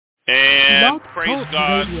Amen. Blog Praise Talk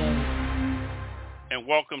God. Radio. And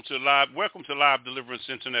welcome to Live Deliverance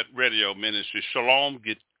Internet Radio Ministry. Shalom.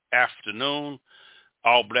 Good afternoon.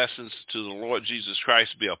 All blessings to the Lord Jesus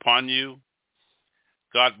Christ be upon you.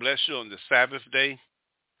 God bless you on the Sabbath day.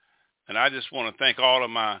 And I just want to thank all of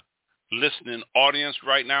my listening audience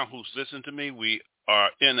right now who's listening to me. We are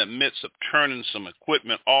in the midst of turning some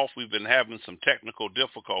equipment off. We've been having some technical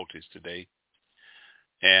difficulties today.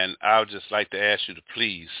 And I would just like to ask you to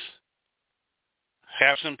please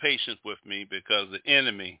have some patience with me, because the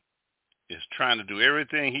enemy is trying to do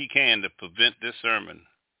everything he can to prevent this sermon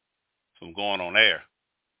from going on air.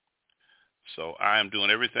 So I am doing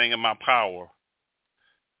everything in my power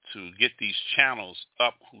to get these channels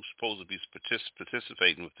up who's supposed to be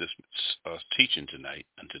participating with this teaching tonight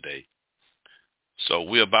and today. So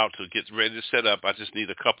we're about to get ready to set up. I just need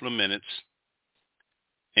a couple of minutes,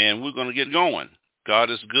 and we're going to get going. God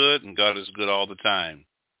is good, and God is good all the time.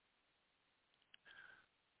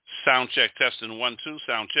 Sound check, testing 1, 2,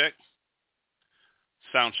 sound check.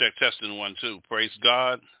 Sound check, testing 1, 2. Praise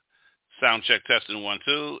God. Sound check, testing 1,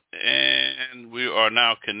 2. And we are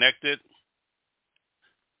now connected.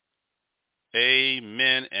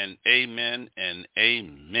 Amen and amen and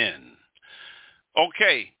amen.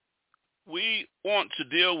 Okay, we want to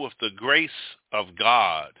deal with the grace of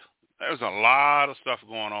God. There's a lot of stuff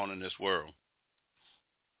going on in this world.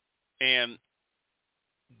 And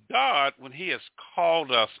God, when he has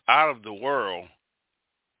called us out of the world,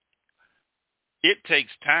 it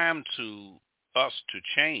takes time to us to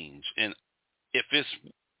change. And if it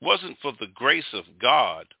wasn't for the grace of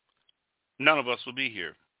God, none of us would be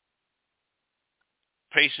here.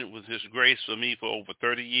 Patient with his grace for me for over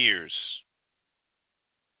 30 years.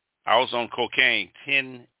 I was on cocaine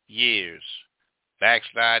 10 years,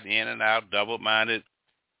 backsliding in and out, double-minded.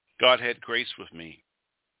 God had grace with me.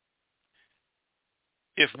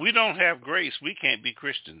 If we don't have grace, we can't be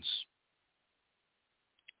Christians.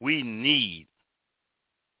 We need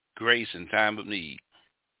grace in time of need.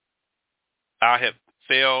 I have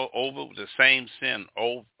fell over the same sin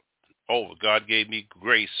over. God gave me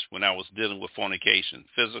grace when I was dealing with fornication,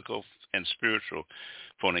 physical and spiritual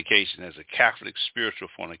fornication, as a Catholic spiritual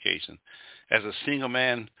fornication, as a single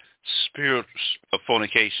man spiritual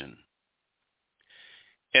fornication.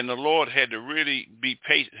 And the Lord had to really be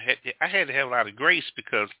patient. I had to have a lot of grace,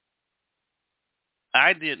 because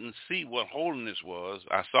I didn't see what holiness was.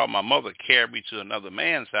 I saw my mother carry me to another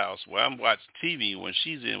man's house where I'm watching TV when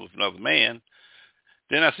she's in with another man.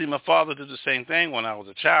 Then I see my father do the same thing when I was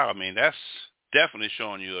a child. I mean, that's definitely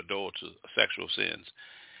showing you a door to sexual sins.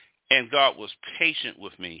 And God was patient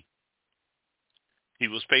with me. He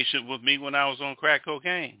was patient with me when I was on crack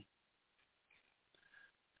cocaine.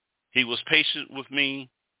 He was patient with me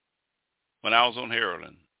when I was on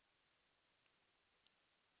heroin.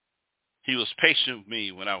 He was patient with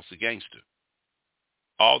me when I was a gangster.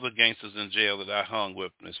 All the gangsters in jail that I hung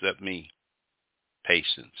with, except me.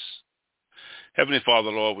 Patience. Heavenly Father,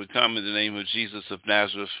 Lord, we come in the name of Jesus of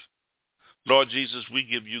Nazareth. Lord Jesus, we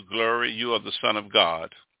give you glory. You are the Son of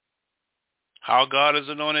God. How God has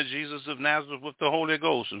anointed Jesus of Nazareth with the Holy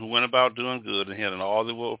Ghost, and who went about doing good and healing all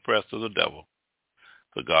that were oppressed of the devil.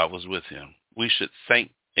 For God was with him. We should thank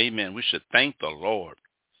the Lord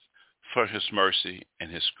for his mercy and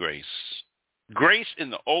his grace. Grace in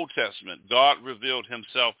the Old Testament, God revealed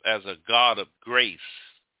himself as a God of grace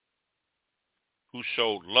who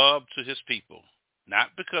showed love to his people, not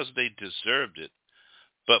because they deserved it,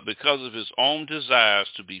 but because of his own desires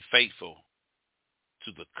to be faithful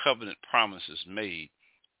to the covenant promises made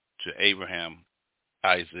to Abraham,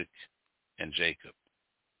 Isaac, and Jacob.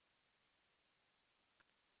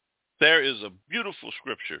 There is a beautiful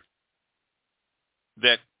scripture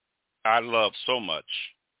that I love so much.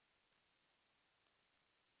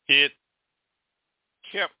 It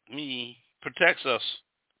protects us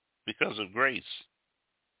because of grace.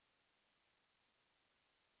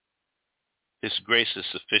 His grace is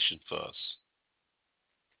sufficient for us.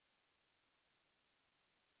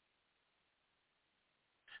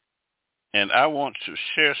 And I want to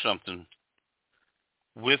share something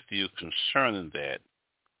with you concerning that.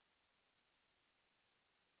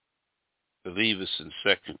 I believe it's in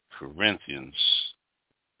 2 Corinthians.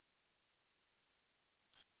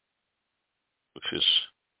 With his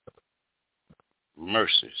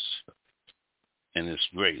mercies and his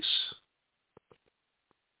grace.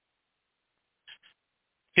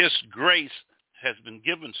 His grace has been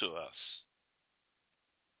given to us.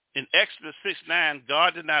 In Exodus 6:9,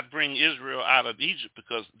 God did not bring Israel out of Egypt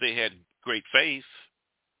because they had great faith,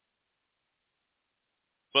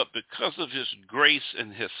 but because of his grace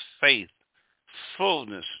and his faith,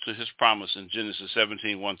 fullness to his promise in Genesis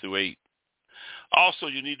 17:1-8. Also,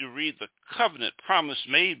 you need to read the covenant promise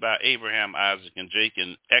made by Abraham, Isaac, and Jacob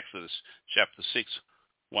in Exodus chapter 6,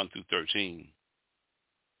 1 through 13.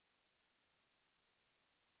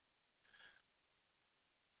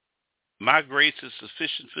 My grace is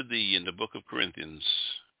sufficient for thee in the book of Corinthians.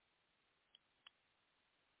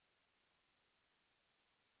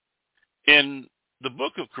 In the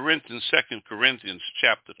book of Corinthians, 2 Corinthians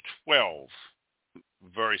chapter 12,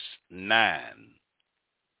 verse 9.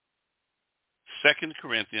 2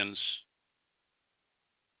 Corinthians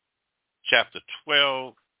chapter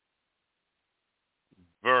 12,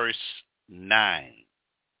 verse 9.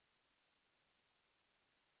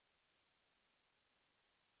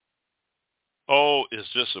 Oh, is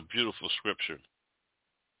this a beautiful scripture?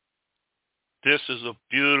 This is a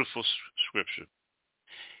beautiful scripture.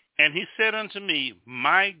 And he said unto me,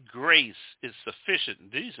 my grace is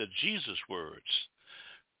sufficient. These are Jesus' words.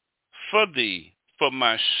 For thee, for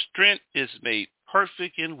my strength is made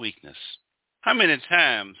perfect in weakness. How many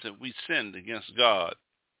times have we sinned against God?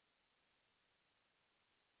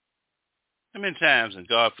 How many times and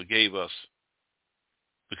God forgave us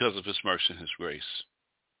because of his mercy and his grace?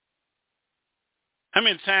 How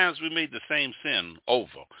many times we made the same sin over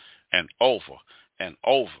and over and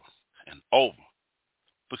over and over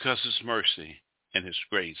because of his mercy and his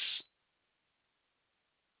grace?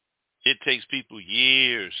 It takes people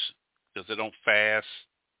years because they don't fast.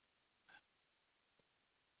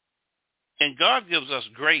 And God gives us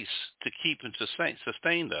grace to keep and to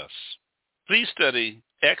sustain us. Please study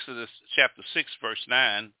Exodus chapter 6, verse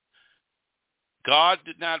 9. God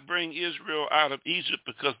did not bring Israel out of Egypt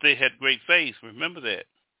because they had great faith. Remember that.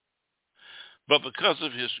 But because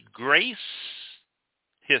of his grace,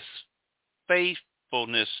 his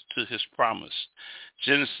faithfulness to his promise.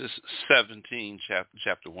 Genesis 17,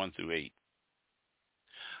 chapter 1 through 8.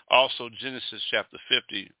 Also Genesis chapter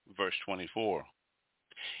 50, verse 24.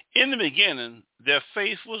 In the beginning, their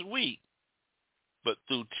faith was weak, but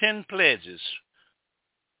through 10 pledges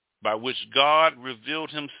by which God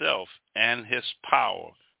revealed himself and his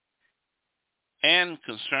power, and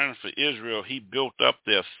concern for Israel, he built up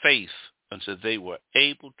their faith until they were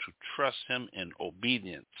able to trust him in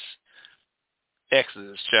obedience.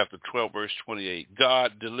 Exodus chapter 12, verse 28.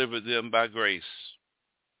 God delivered them by grace.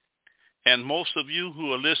 And most of you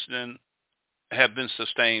who are listening have been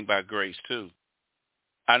sustained by grace too.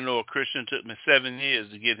 I know a Christian took me 7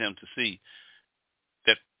 years to get him to see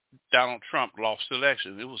that Donald Trump lost the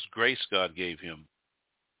election. It was grace God gave him.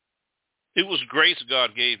 It was grace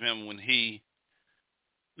God gave him when he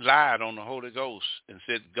lied on the Holy Ghost and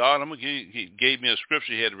said, God, he gave me a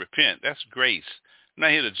scripture, he had to repent. That's grace. I'm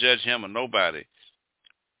not here to judge him or nobody.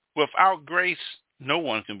 Without grace, no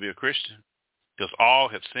one can be a Christian because all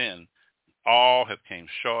have sinned. All have came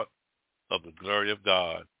short of the glory of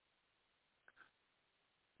God.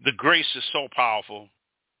 The grace is so powerful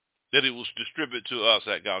that it was distributed to us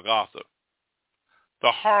at Golgotha.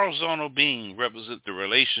 The horizontal beam represents the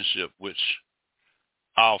relationship which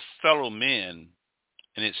our fellow men,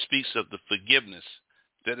 and it speaks of the forgiveness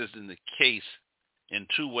that is in the case in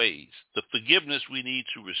two ways. The forgiveness we need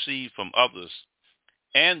to receive from others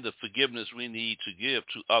and the forgiveness we need to give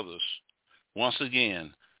to others. Once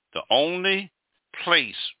again, the only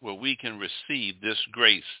place where we can receive this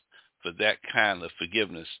grace for that kind of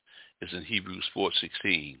forgiveness is in Hebrews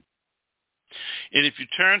 4:16. And if you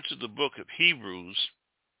turn to the book of Hebrews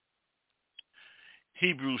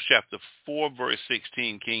chapter 4, verse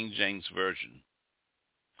 16, King James Version,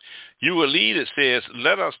 you will read, it says,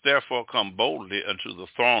 let us therefore come boldly unto the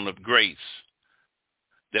throne of grace,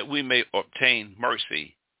 that we may obtain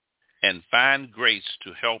mercy and find grace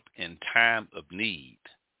to help in time of need.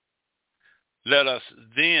 Let us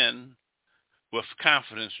then with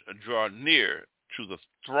confidence draw near to the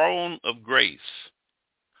throne of grace,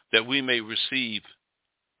 that we may receive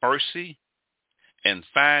mercy and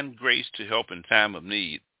find grace to help in time of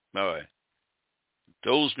need. Boy,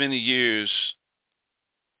 those many years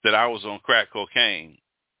that I was on crack cocaine,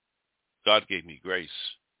 God gave me grace.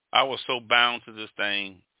 I was so bound to this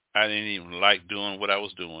thing, I didn't even like doing what I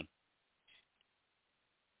was doing.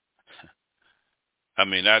 I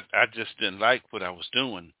mean, I just didn't like what I was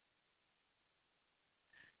doing.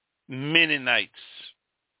 Many nights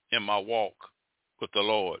in my walk with the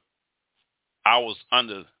Lord, I was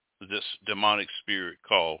under this demonic spirit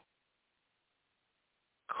called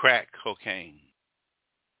crack cocaine.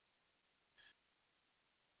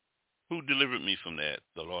 Who delivered me from that?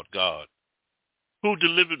 The Lord God. Who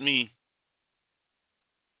delivered me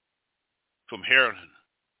from heroin?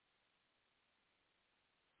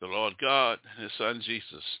 The Lord God and his son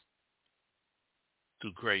Jesus,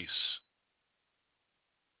 through grace.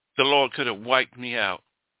 the Lord could have wiped me out.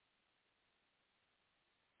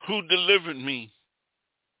 Who delivered me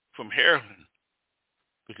from heroin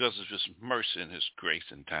because of his mercy and his grace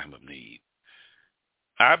in time of need.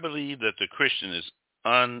 I believe that the Christian is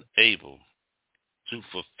unable to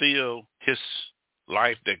fulfill his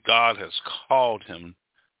life that God has called him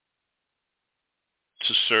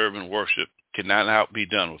to serve and worship. Cannot be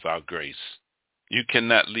done without grace. You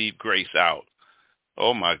cannot leave grace out.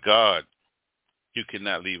 Oh my God, you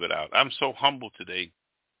cannot leave it out. I'm so humble today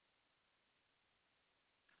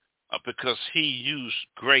because he used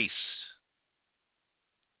grace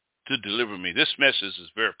to deliver me. This message is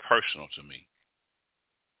very personal to me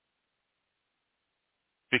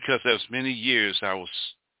because there's many years I was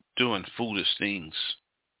doing foolish things,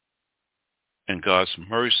 and God's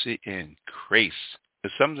mercy and grace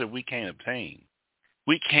is something that we can't obtain.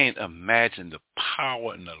 We can't imagine the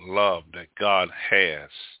power and the love that God has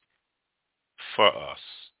for us.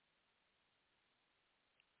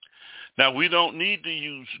 Now, we don't need to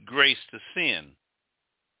use grace to sin.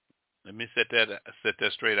 Let me set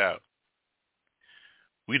that straight out.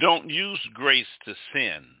 We don't use grace to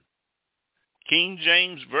sin. King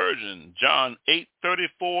James Version, John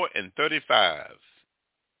 8:34 and 35.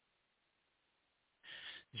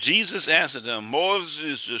 Jesus answered them,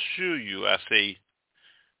 Moses assure you, I say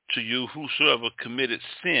to you, whosoever committed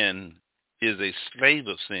sin is a slave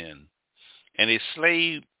of sin, and a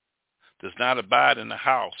slave does not abide in the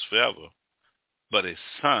house forever, but a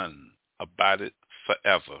son abideth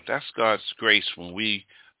forever. That's God's grace when we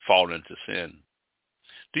fall into sin.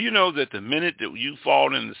 Do you know that the minute that you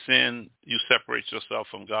fall into sin, you separate yourself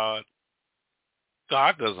from God?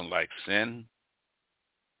 God doesn't like sin.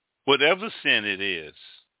 Whatever sin it is,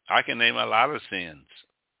 I can name a lot of sins.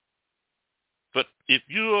 But if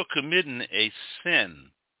you are committing a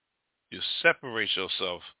sin, you separate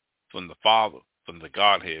yourself from the Father, from the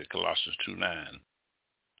Godhead, Colossians 2:9.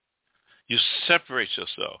 You separate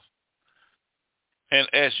yourself. And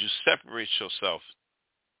as you separate yourself,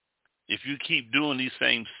 if you keep doing these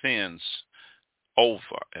same sins over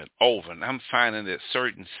and over, and I'm finding that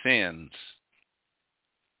certain sins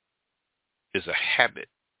is a habit.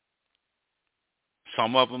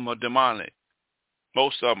 Some of them are demonic.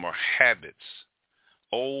 Most of them are habits.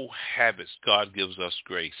 Old habits. God gives us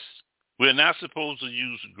grace. We're not supposed to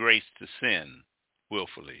use grace to sin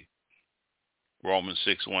willfully. Romans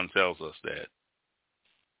 6:1 tells us that.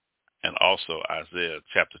 And also Isaiah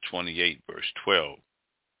chapter 28, verse 12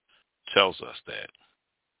 tells us that.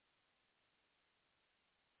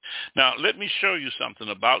 Now, let me show you something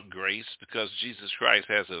about grace because Jesus Christ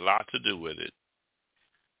has a lot to do with it.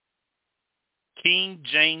 King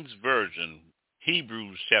James Version,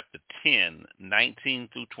 Hebrews chapter 10, 19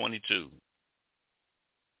 through 22.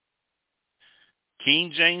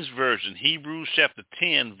 King James Version, Hebrews chapter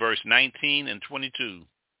 10, verse 19 and 22.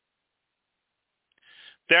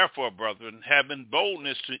 Therefore, brethren, having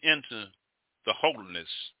boldness to enter the holiness,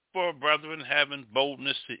 by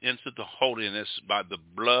the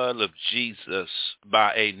blood of Jesus,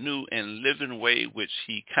 by a new and living way which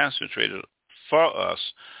he consecrated for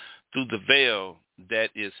us through the veil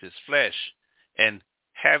that is his flesh, and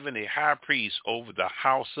having a high priest over the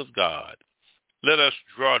house of God, let us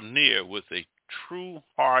draw near with a true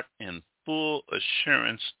heart and full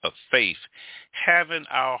assurance of faith, having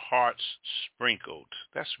our hearts sprinkled.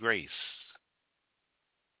 That's grace.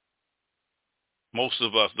 Most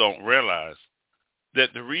of us don't realize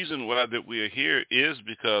that the reason why that we are here is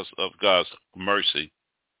because of God's mercy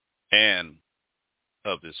and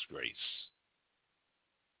of his grace.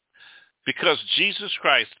 Because Jesus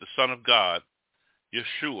Christ, the Son of God,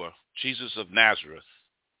 Yeshua, Jesus of Nazareth,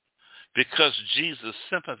 because Jesus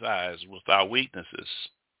sympathized with our weaknesses,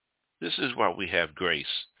 this is why we have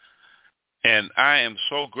grace. And I am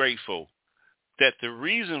so grateful that the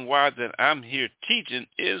reason why that I'm here teaching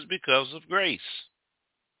is because of grace.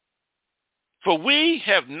 For we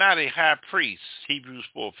have not a high priest, Hebrews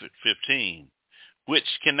 4:15,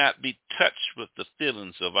 which cannot be touched with the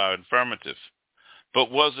feelings of our infirmity, but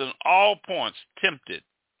was in all points tempted,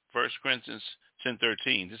 1 Corinthians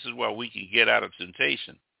 10:13. This is why we can get out of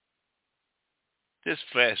temptation. This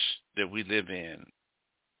flesh that we live in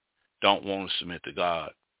don't want to submit to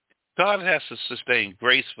God. God has to sustain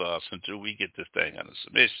grace for us until we get this thing under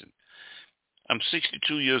submission. I'm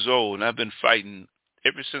 62 years old, and I've been fighting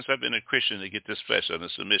ever since I've been a Christian to get this flesh under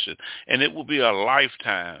submission. And it will be a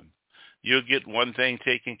lifetime. You'll get one thing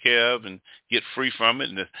taken care of and get free from it,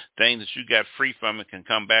 and the thing that you got free from it can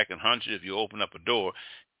come back and hunt you if you open up a door.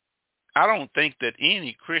 I don't think that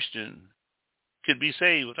any Christian could be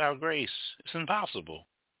saved without grace. It's impossible.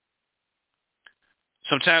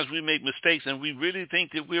 Sometimes we make mistakes and we really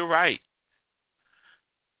think that we're right.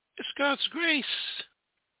 It's God's grace.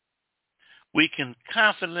 We can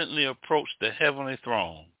confidently approach the heavenly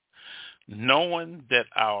throne, knowing that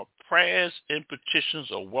our prayers and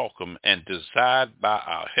petitions are welcome and desired by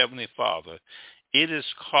our Heavenly Father. It is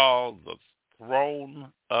called the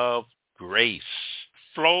throne of grace.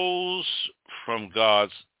 Flows from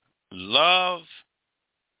God's love,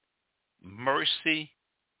 mercy,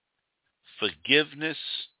 forgiveness,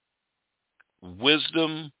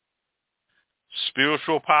 wisdom,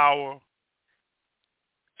 spiritual power,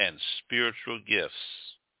 and spiritual gifts.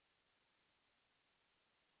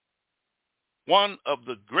 One of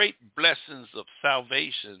the great blessings of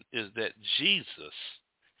salvation is that Jesus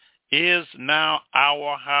is now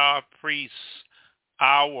our high priest,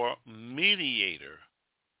 our mediator,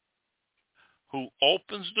 who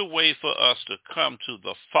opens the way for us to come to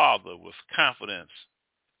the Father with confidence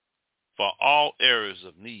for all areas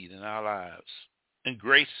of need in our lives. And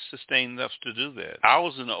grace sustained us to do that. I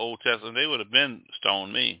was in the Old Testament, they would have been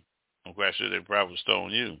stoned me. I'm quite sure they probably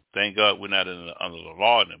stoned you. Thank God we're not under the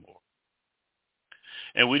law anymore.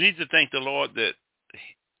 And we need to thank the Lord that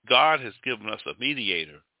God has given us a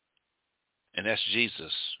mediator, and that's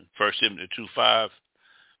Jesus. 1 Timothy 2:5,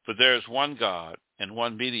 for there is one God and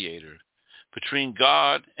one mediator between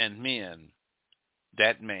God and men,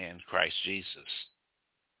 that man, Christ Jesus.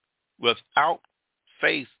 Without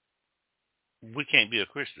faith, we can't be a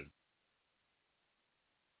Christian.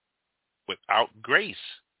 Without grace,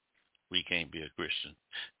 we can't be a Christian.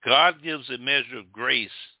 God gives a measure of grace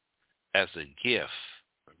as a gift.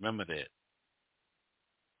 Remember that.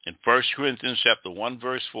 In 1 Corinthians chapter 1,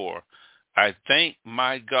 verse 4, I thank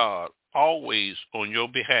my God always on your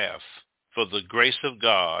behalf for the grace of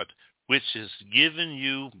God, which is given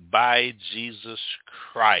you by Jesus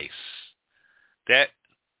Christ. That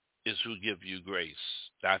is who gives you grace.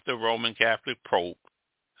 Not the Roman Catholic Pope,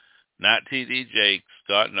 not T.D. Jakes,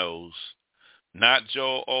 God knows, not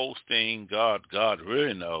Joel Osteen, God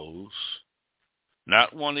really knows,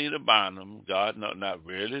 not Juanita Bynum, God not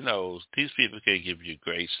really knows. These people can't give you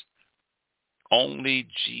grace. Only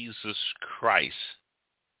Jesus Christ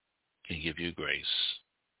can give you grace.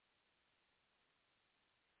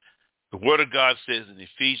 The Word of God says in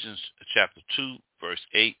Ephesians chapter 2, verse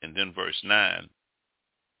 8, and then verse 9,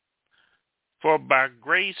 for by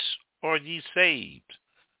grace are ye saved.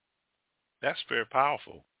 That's very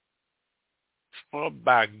powerful. For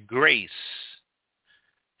by grace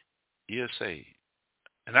you're saved.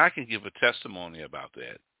 And I can give a testimony about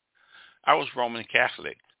that. I was Roman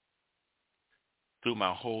Catholic through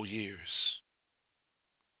my whole years.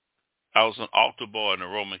 I was an altar boy in the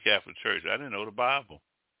Roman Catholic Church. I didn't know the Bible.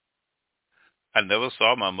 I never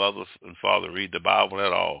saw my mother and father read the Bible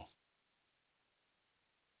at all.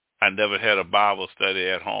 I never had a Bible study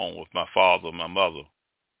at home with my father and my mother.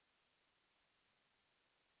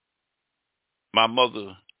 My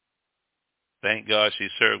mother, thank God, she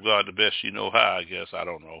served God the best she know how, I guess, I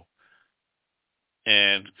don't know,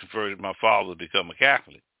 and converted my father to become a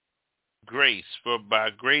Catholic. Grace, for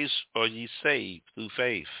by grace are ye saved through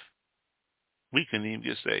faith. We couldn't even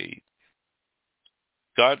get saved.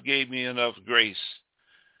 God gave me enough grace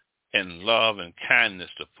and love and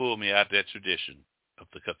kindness to pull me out of that tradition of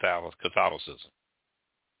the Catholicism.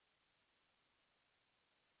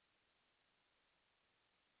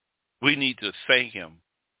 We need to thank him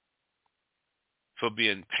for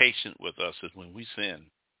being patient with us when we sin.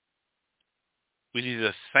 We need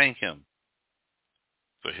to thank him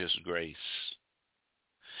for his grace.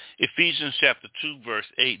 Ephesians chapter 2, verse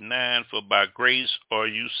 8 and 9, for by grace are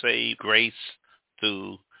you saved, grace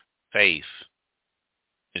through faith.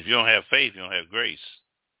 If you don't have faith, you don't have grace.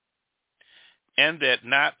 And that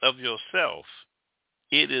not of yourself,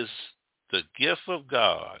 it is the gift of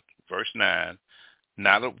God, verse 9,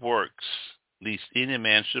 not of works, lest any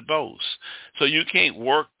man should boast. So you can't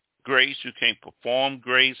work grace, you can't perform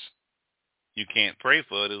grace, you can't pray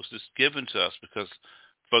for it. It was just given to us because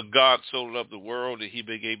for God so loved the world that he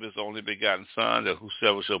gave his only begotten Son, that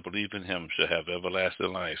whosoever shall believe in him shall have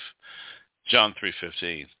everlasting life. John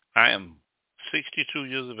 3:15. I am 62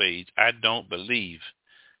 years of age. I don't believe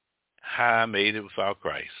how I made it without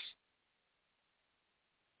Christ,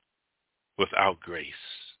 without grace.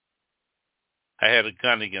 I had a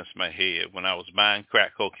gun against my head when I was buying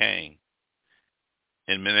crack cocaine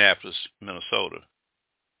in Minneapolis, Minnesota.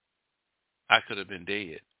 I could have been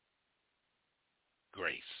dead.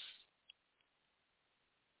 Grace.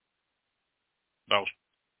 I was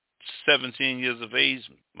 17 years of age.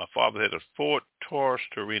 My father had a Ford Taurus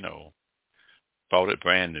Torino. Bought it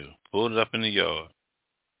brand new. Pulled it up in the yard.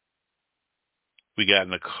 We got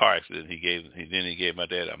in a car accident. He gave my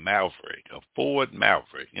dad a Maverick, a Ford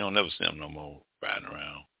Maverick. You don't never see him no more riding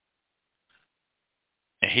around.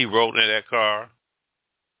 And he rode in that car,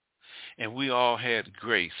 and we all had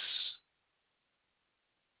grace.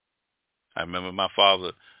 I remember my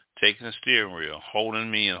father taking the steering wheel,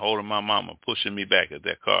 holding me and holding my mama, pushing me back as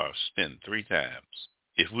that car spun 3 times.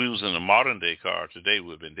 If we was in a modern day car today, we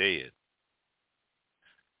would have been dead.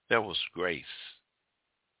 That was grace.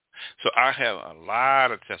 So I have a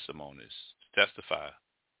lot of testimonies to testify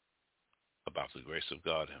about the grace of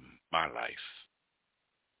God in my life.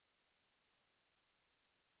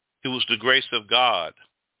 It was the grace of God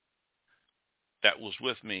that was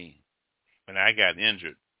with me when I got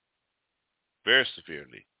injured very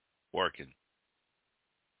severely working.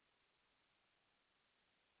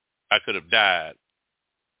 I could have died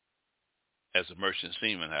as a merchant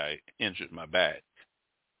seaman. I injured my back.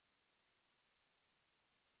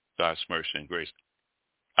 God's mercy and grace.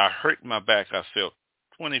 I hurt my back. I fell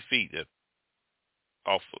 20 feet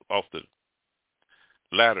off the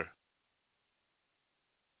ladder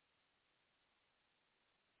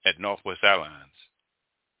at Northwest Airlines.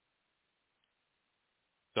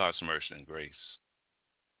 God's mercy and grace.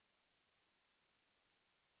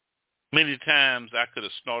 Many times I could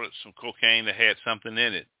have snorted some cocaine that had something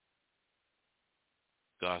in it.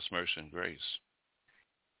 God's mercy and grace.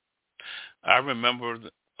 I remember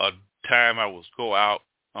a time I was go out.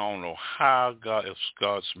 I don't know how it's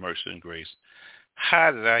God's mercy and grace.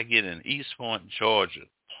 How did I get in East Point, Georgia,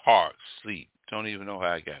 park, sleep? Don't even know how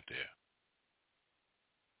I got there.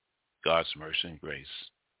 God's mercy and grace.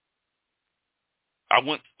 I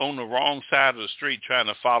went on the wrong side of the street trying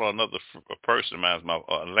to follow another person, my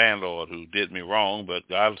landlord who did me wrong, but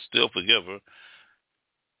God still forgive her.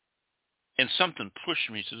 And something pushed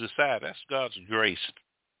me to the side. That's God's grace.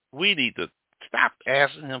 We need to stop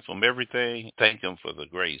asking him for everything. Thank him for the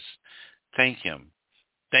grace. Thank him.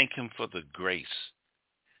 Thank him for the grace.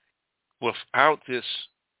 Without this,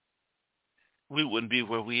 we wouldn't be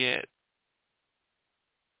where we at.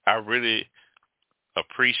 I really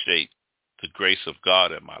appreciate the grace of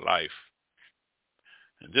God in my life.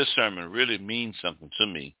 And this sermon really means something to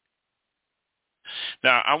me.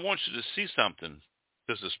 Now, I want you to see something.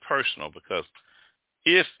 This is personal, because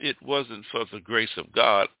if it wasn't for the grace of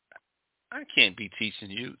God, I can't be teaching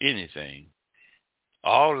you anything.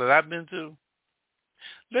 All that I've been through.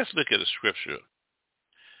 Let's look at a scripture.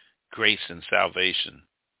 Grace and salvation.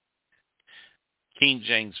 King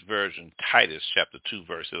James Version, Titus chapter 2,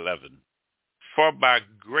 verse 11. For by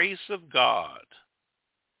grace of God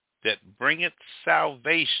that bringeth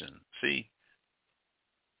salvation. See,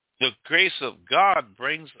 the grace of God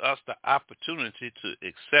brings us the opportunity to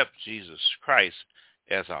accept Jesus Christ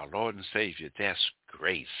as our Lord and Savior. That's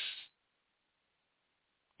grace.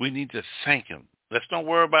 We need to thank him. Let's don't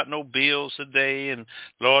worry about no bills today and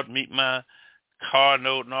Lord, meet my car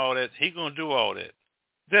note and all that. He's going to do all that.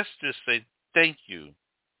 Let's just say, thank you,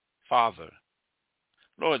 Father.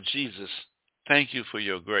 Lord Jesus, thank you for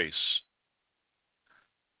your grace.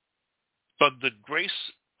 But the grace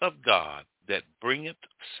of God that bringeth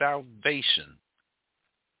salvation.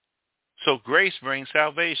 So grace brings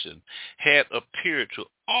salvation. Had appeared to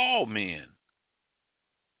all men.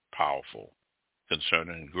 Powerful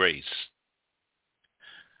concerning grace.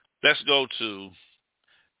 Let's go to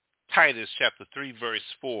Titus chapter 3, verse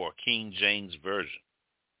 4, King James Version.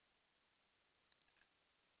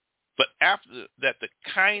 But after the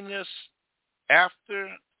kindness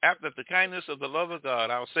of the love of God,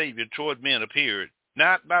 our Savior, toward men appeared,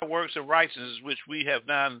 not by works of righteousness which we have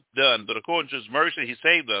not done, but according to his mercy he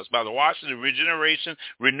saved us by the washing and regeneration,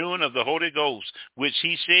 renewing of the Holy Ghost, which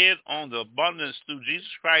he shed on the abundance through Jesus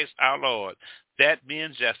Christ our Lord, that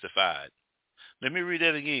being justified. Let me read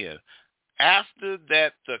that again. After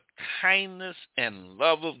that, the kindness and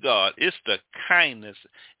love of God. It's the kindness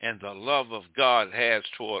and the love of God has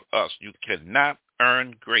toward us. You cannot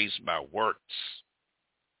earn grace by works.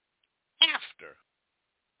 After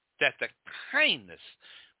that, the kindness.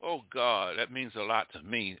 Oh, God, that means a lot to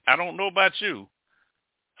me. I don't know about you.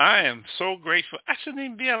 I am so grateful. I shouldn't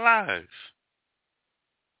even be alive.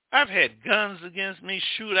 I've had guns against me,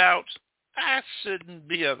 shootouts. I shouldn't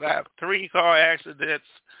be alive. 3 car accidents.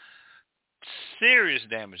 Serious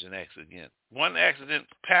damage and accident. One accident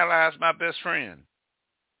paralyzed my best friend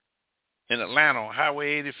in Atlanta on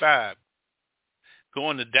Highway 85,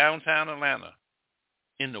 going to downtown Atlanta,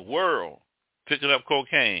 in the world, picking up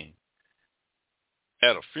cocaine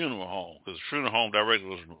at a funeral home, because the funeral home director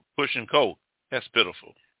was pushing coke. That's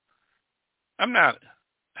pitiful. I'm not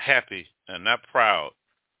happy and not proud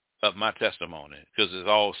of my testimony, because it's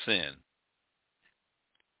all sin.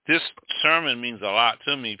 This sermon means a lot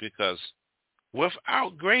to me because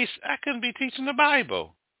without grace, I couldn't be teaching the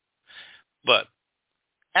Bible. But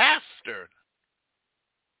after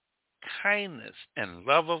kindness and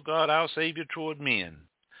love of God, our Savior, toward men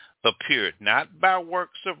appeared, not by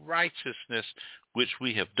works of righteousness which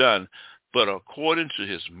we have done, but according to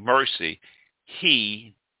his mercy,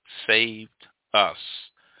 he saved us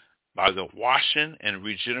by the washing and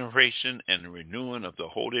regeneration and renewing of the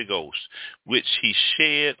Holy Ghost, which he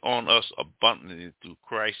shed on us abundantly through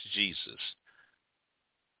Christ Jesus.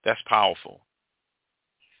 That's powerful.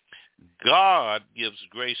 God gives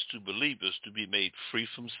grace to believers to be made free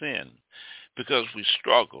from sin because we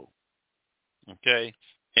struggle, okay?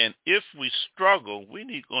 And if we struggle, we're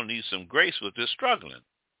going to need some grace with this struggling.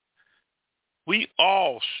 We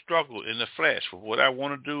all struggle in the flesh. For what I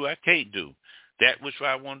want to do, I can't do. That which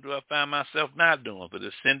I want to do, I find myself not doing. For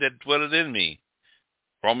the sin that dwelleth in me,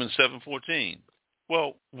 Romans 7:14.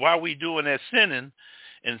 Well, while we doing that sinning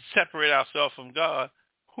and separate ourselves from God,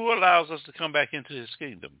 who allows us to come back into his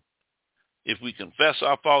kingdom? If we confess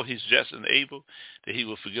our fault, he's just and able that he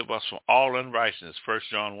will forgive us from all unrighteousness. 1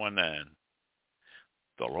 John 1:9.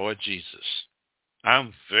 The Lord Jesus.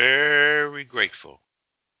 I'm very grateful.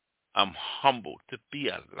 I'm humbled to be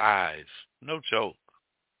alive. No joke.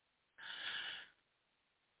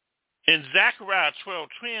 In Zechariah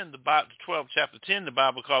 12:10, the 12th chapter 10, the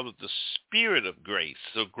Bible calls it the spirit of grace.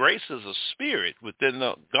 So grace is a spirit within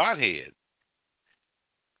the Godhead.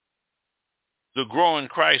 The growing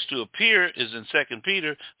Christ to appear is in 2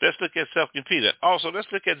 Peter. Let's look at 2 Peter. Also, let's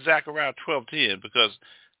look at Zechariah 12:10 because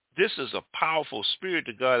this is a powerful spirit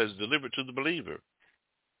that God has delivered to the believer.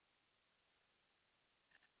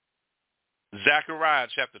 Zechariah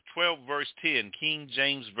chapter 12, verse 10, King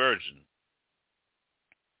James Version.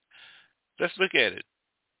 Let's look at it.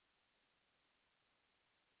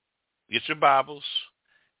 Get your Bibles.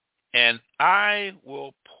 And I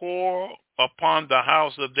will pour upon the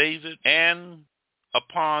house of David and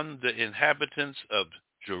upon the inhabitants of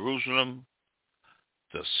Jerusalem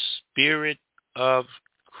the spirit of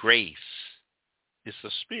grace. It's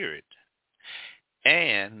a spirit.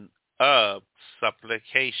 And of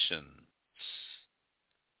supplication.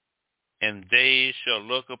 And they shall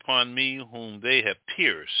look upon me whom they have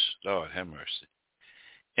pierced. Lord have mercy.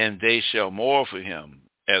 And they shall mourn for him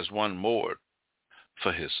as one mourned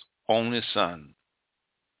for his only son,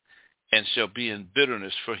 and shall be in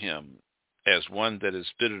bitterness for him as one that is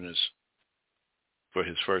bitterness for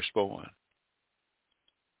his firstborn.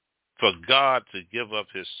 For God to give up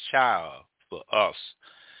his child for us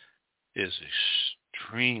is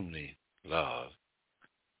extremely love,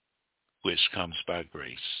 which comes by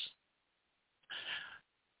grace.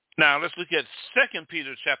 Now let's look at 2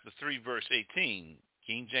 Peter chapter 3, verse 18,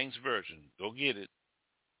 King James Version. Go get it.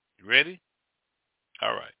 You ready?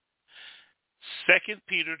 All right. 2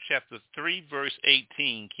 Peter chapter 3, verse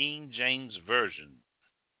 18, King James Version.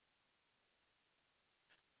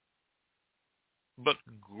 But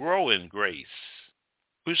grow in grace.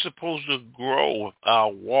 We're supposed to grow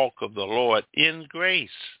our walk of the Lord in grace.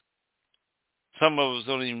 Some of us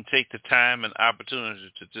don't even take the time and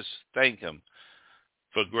opportunity to just thank him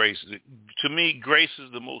for grace. To me, grace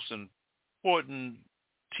is the most important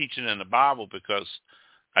teaching in the Bible because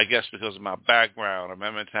of my background. I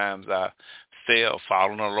remember times I failed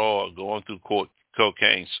following the Lord, going through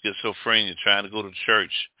cocaine, schizophrenia, trying to go to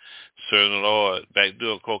church, serving the Lord, back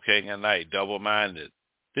doing cocaine at night, double-minded.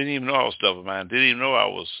 Didn't even know I was double-minded. Didn't even know I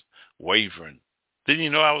was wavering. Didn't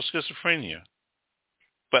even know I was schizophrenia.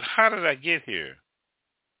 But how did I get here?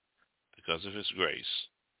 Because of his grace.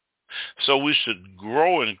 So we should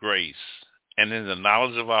grow in grace and in the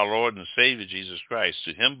knowledge of our Lord and Savior, Jesus Christ.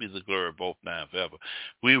 To him be the glory both now and forever.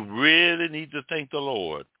 We really need to thank the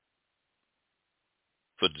Lord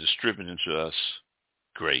for distributing to us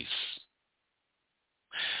grace.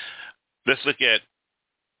 Let's look at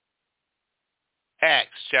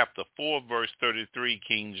Acts chapter 4, verse 33,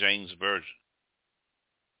 King James Version.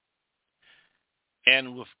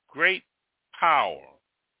 And with great power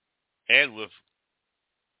and with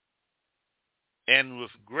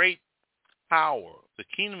great power. The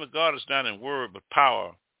kingdom of God is not in word, but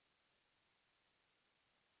power.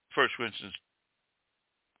 1 Corinthians,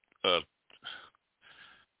 let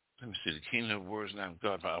me see, the kingdom of word is not in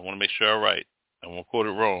God. I want to make sure I'm right. I won't quote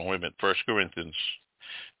it wrong. Wait a minute, 1 Corinthians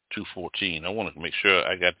 2:14. I want to make sure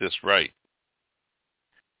I got this right.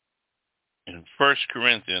 In 1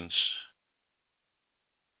 Corinthians,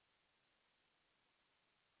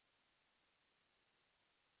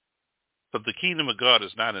 but the kingdom of God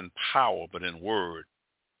is not in power, but in word.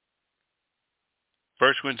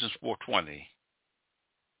 1 Corinthians 4:20.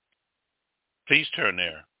 Please turn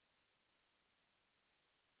there.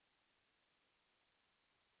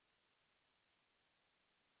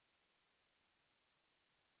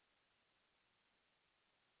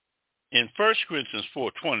 In 1 Corinthians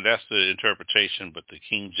 4:20, that's the interpretation, but the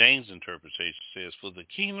King James interpretation says, "For the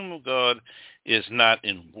kingdom of God is not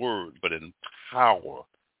in word, but in power."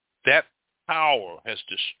 That power has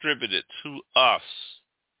distributed to us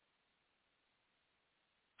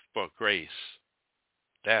for grace.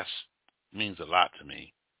 That means a lot to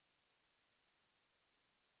me.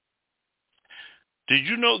 Did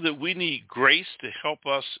you know that we need grace to help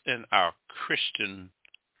us in our Christian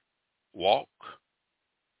walk?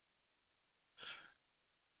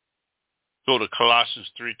 Go to Colossians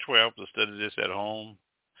 3:12 to study this at home.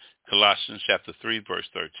 Colossians chapter 3, verse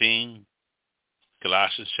 13.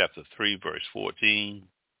 Colossians chapter 3, verse 14.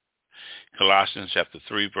 Colossians chapter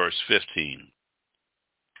 3, verse 15.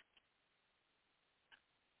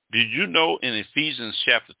 Did you know in Ephesians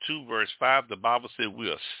chapter 2, verse 5, the Bible said we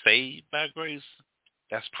are saved by grace?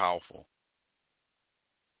 That's powerful.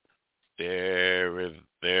 Very,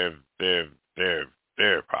 very, very, very,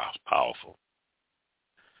 very powerful.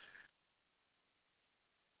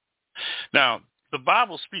 Now, the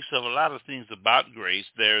Bible speaks of a lot of things about grace.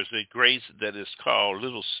 There's a grace that is called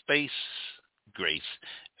little space grace,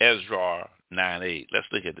 Ezra 9:8.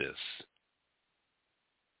 Let's look at this.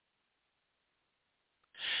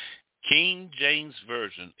 King James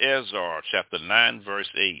Version, Ezra chapter 9, verse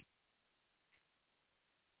 8.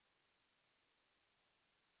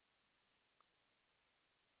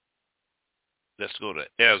 Let's go to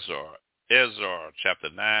Ezra. Ezra chapter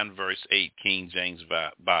 9, verse 8, King James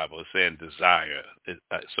Bible. It's saying desire.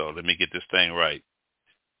 So let me get this thing right.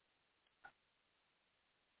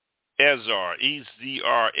 Ezra,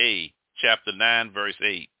 E-Z-R-A, chapter 9, verse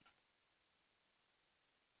 8.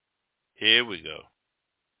 Here we go.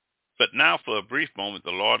 But now for a brief moment,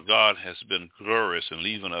 the Lord God has been glorious in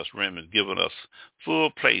leaving us remnant, giving us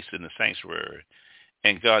full place in the sanctuary.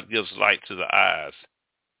 And God gives light to the eyes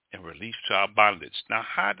and relief to our bondage. Now,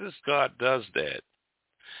 how does God does that?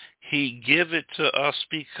 He give it to us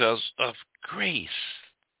because of grace.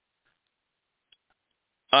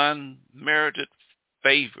 Unmerited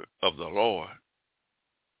favor of the Lord.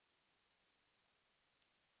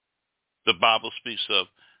 The Bible speaks of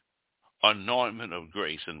anointment of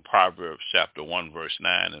grace in Proverbs chapter 1, verse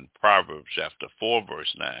 9, and Proverbs chapter 4,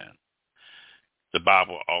 verse 9. The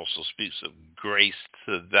Bible also speaks of grace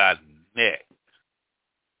to thy neck.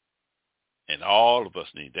 And all of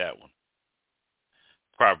us need that one.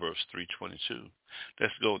 Proverbs 3:22.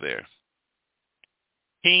 Let's go there.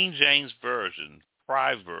 King James Version,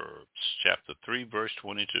 Proverbs chapter 3, verse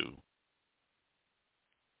 22.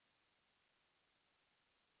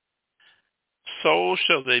 So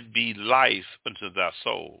shall there be life unto thy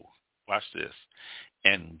soul. Watch this.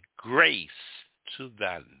 And grace to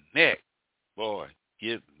thy neck. Boy,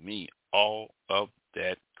 give me all of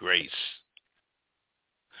that grace.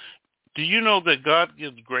 Do you know that God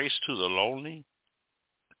gives grace to the lonely?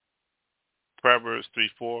 Proverbs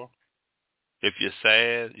 3:4. If you're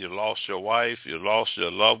sad, you lost your wife, you lost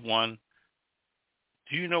your loved one,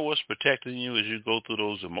 do you know what's protecting you as you go through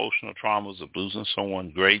those emotional traumas of losing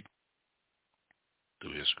someone great?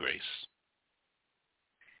 Through his grace.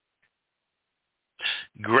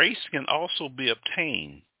 Grace can also be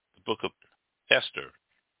obtained. The book of Esther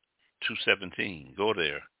 2:17. Go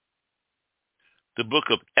there. The book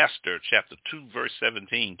of Esther, chapter 2, verse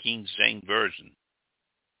 17, King James Version.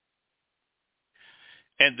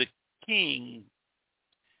 And the king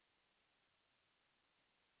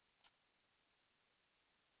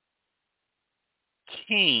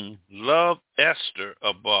loved Esther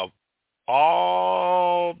above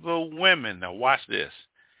all the women. Now watch this.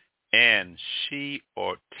 And she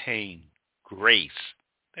obtained grace.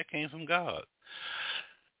 That came from God.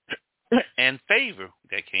 And favor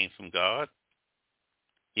that came from God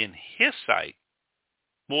in his sight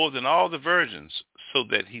more than all the virgins, so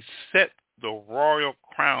that he set the royal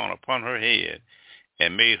crown upon her head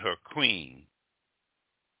and made her queen.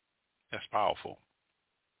 That's powerful.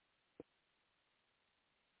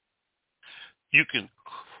 You can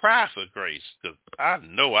cry for grace, because I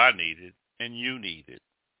know I need it and you need it.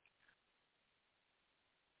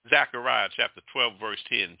 Zechariah chapter 12, verse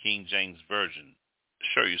 10, King James Version.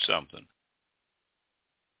 Show you something.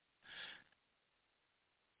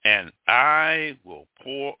 And I will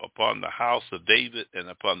pour upon the house of David and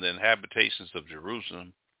upon the inhabitations of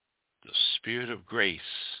Jerusalem the spirit of grace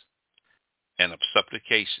and of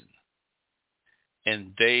supplication.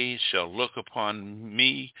 And they shall look upon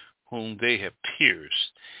me whom they have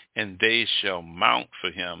pierced, and they shall mount for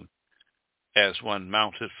him as one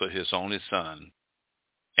mounted for his only son,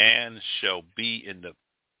 and shall be in the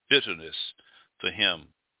bitterness for him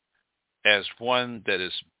as one that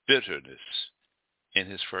is bitterness in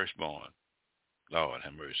his firstborn. Lord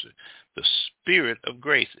have mercy. The spirit of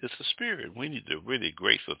grace. It's a spirit. We need to really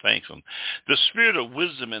grateful thank him. The spirit of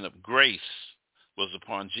wisdom and of grace was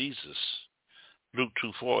upon Jesus. Luke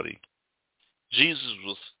 2:40. Jesus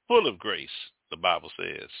was full of grace, the Bible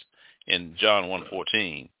says, in John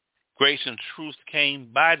 1:14. Grace and truth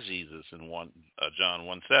came by Jesus in John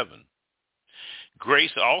 1:7.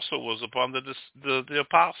 Grace also was upon the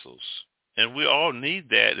apostles, and we all need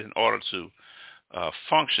that in order to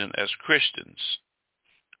function as Christians.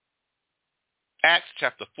 Acts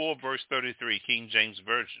chapter 4, verse 33, King James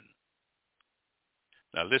Version.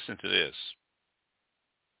 Now listen to this.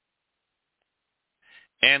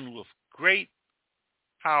 And with great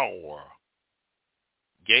power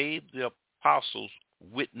gave the apostles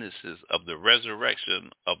witnesses of the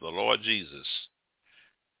resurrection of the Lord Jesus,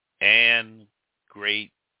 and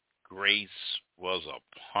great grace was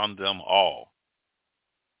upon them all.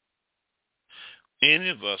 Any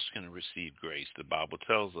of us can receive grace. The Bible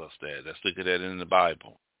tells us that. Let's look at that in the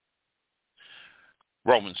Bible.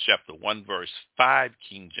 Romans chapter 1, verse 5,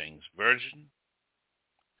 King James Version.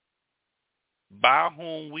 By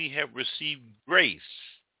whom we have received grace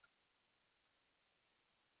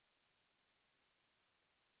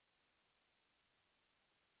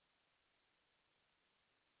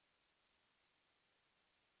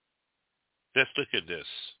Let's look at this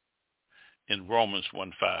in Romans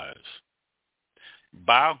 1:5.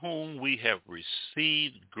 By whom we have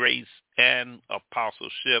received grace and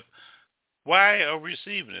apostleship. Why are we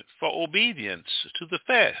receiving it? For obedience to the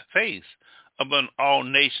faith among all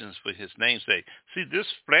nations for his name's sake. See,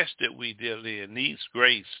 this flesh that we deal in needs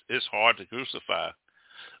grace. It's hard to crucify.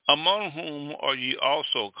 Among whom are ye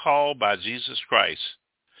also called by Jesus Christ,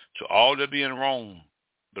 to all that be in Rome,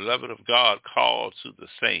 beloved of God, called to the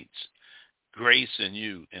saints. Grace in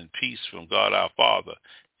you and peace from God our Father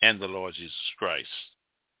and the Lord Jesus Christ.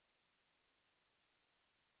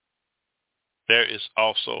 There is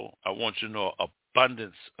also, I want you to know,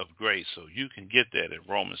 abundance of grace. So you can get that in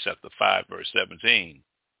Romans chapter 5, verse 17.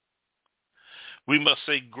 We must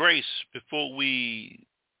say grace before we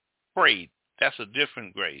pray. That's a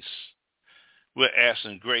different grace. We're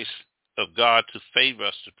asking grace of God to favor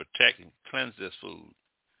us to protect and cleanse this food,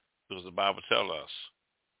 because the Bible tells us.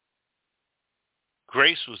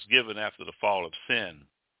 Grace was given after the fall of sin,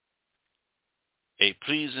 a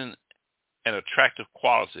pleasing and attractive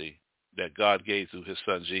quality that God gave through his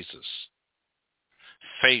son Jesus.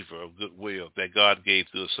 Favor of goodwill that God gave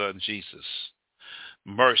through his son Jesus.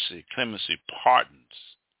 Mercy, clemency,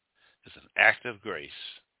 pardons is an act of grace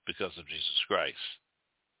because of Jesus Christ.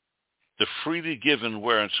 The freely given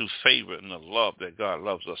whereunto favor and the love that God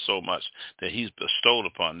loves us so much that he's bestowed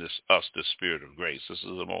upon us the spirit of grace. This is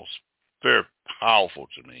the most very powerful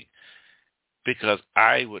to me, because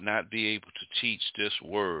I would not be able to teach this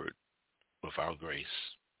word without grace.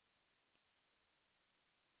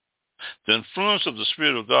 The influence of the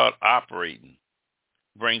Spirit of God operating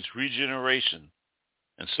brings regeneration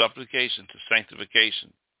and supplication to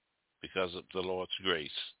sanctification because of the Lord's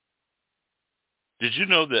grace. Did you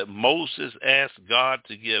know that Moses asked God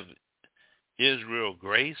to give Israel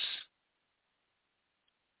grace?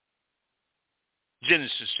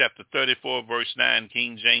 Genesis chapter 34, verse 9,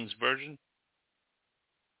 King James Version.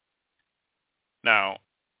 Now,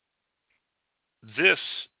 this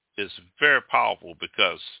is very powerful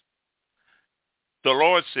because the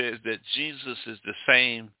Lord says that Jesus is the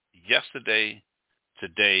same yesterday,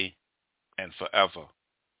 today, and forever.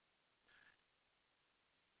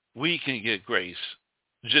 We can get grace.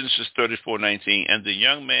 Genesis 34:19, and the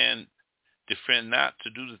young man deferred not to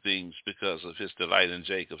do the things because of his delight in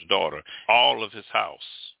Jacob's daughter, all of his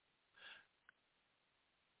house.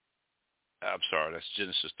 I'm sorry, that's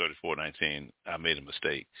Genesis 34:19. I made a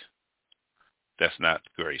mistake. That's not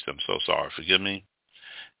grace. I'm so sorry. Forgive me.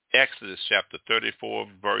 Exodus chapter 34,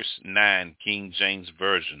 verse 9, King James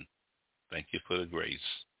Version. Thank you for the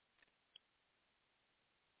grace.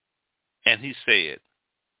 And he said,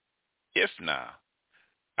 if now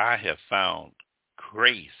I have found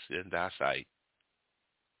grace in thy sight.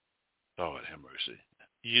 Lord have mercy.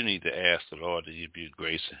 You need to ask the Lord to give you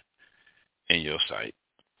grace in your sight.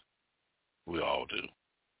 We all do.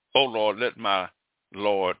 Oh Lord, let my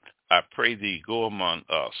Lord, I pray thee, go among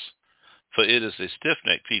us. For it is a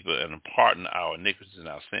stiff-necked people, and pardon our iniquities and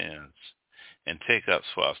our sins, and take up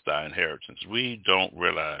for us thy inheritance. We don't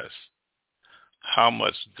realize how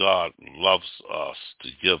much God loves us to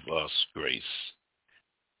give us grace.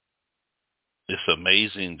 It's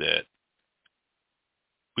amazing that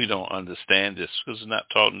we don't understand this because it's not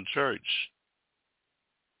taught in church.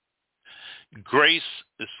 Grace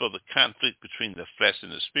is for the conflict between the flesh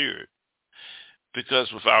and the spirit,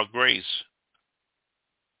 because without grace,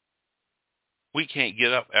 We can't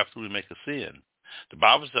get up after we make a sin. The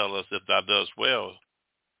Bible tells us if thou doest well,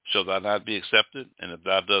 shall thou not be accepted? And if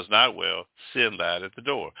thou doest not well, sin lieth at the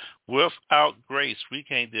door. Without grace, we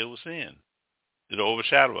can't deal with sin. It'll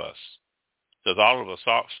overshadow us because all of us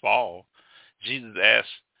fall.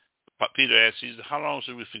 Peter asked Jesus, how long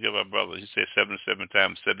should we forgive our brother? He said 77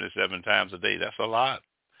 times a day. That's a lot.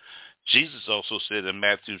 Jesus also said in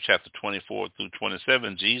Matthew chapter 24 through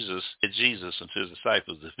 27, Jesus unto his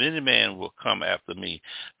disciples, if any man will come after me,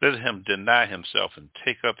 let him deny himself and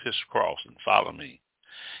take up his cross and follow me.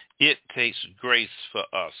 It takes grace for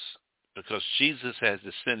us because Jesus has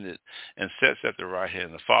descended and sits at the right hand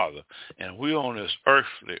of the Father. And we're on this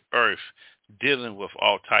earthly earth dealing with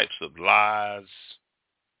all types of lies,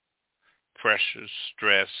 pressure,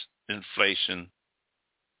 stress, inflation.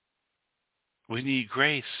 We need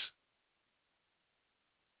grace.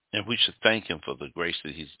 And we should thank him for the grace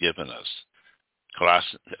that he's given us.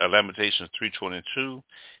 Lamentations 3:22,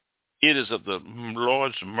 it is of the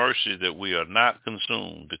Lord's mercy that we are not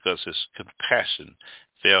consumed because his compassion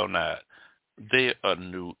fail not. They are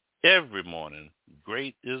new every morning.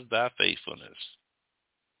 Great is thy faithfulness.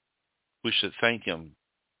 We should thank him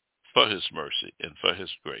for his mercy and for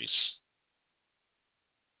his grace.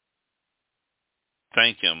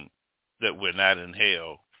 Thank him that we're not in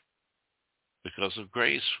hell. Because of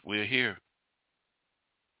grace, we're here.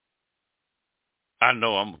 I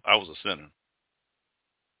know I was a sinner.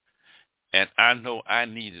 And I know I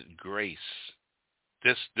needed grace.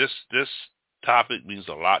 This topic means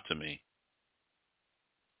a lot to me.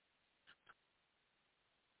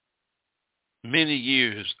 Many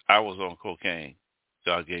years I was on cocaine.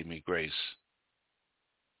 God gave me grace.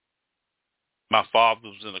 My father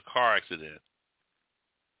was in a car accident.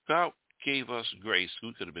 God gave us grace.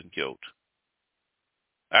 We could have been killed.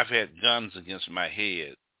 I've had guns against my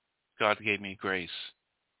head. God gave me grace.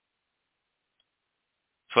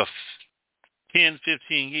 For 10,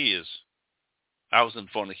 15 years, I was in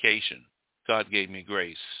fornication. God gave me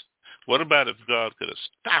grace. What about if God could have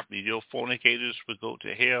stopped me? Your fornicators would go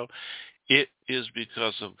to hell. It is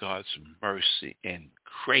because of God's mercy and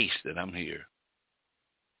grace that I'm here.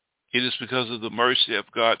 It is because of the mercy of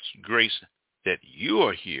God's grace that you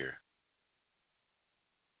are here.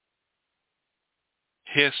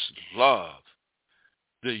 His love,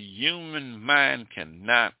 the human mind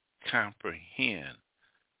cannot comprehend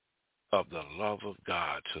of the love of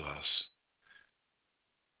God to us.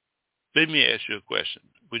 Let me ask you a question.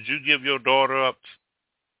 Would you give your daughter up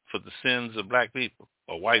for the sins of black people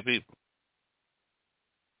or white people?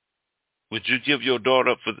 Would you give your daughter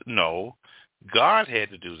up for no, God had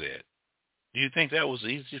to do that. Do you think that was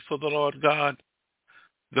easy for the Lord God?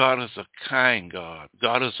 God is a kind God.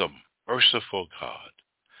 God is a merciful God.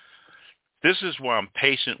 This is why I'm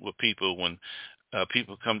patient with people when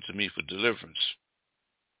people come to me for deliverance.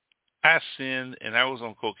 I sinned and I was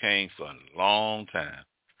on cocaine for a long time,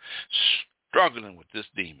 struggling with this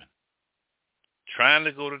demon, trying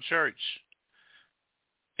to go to church.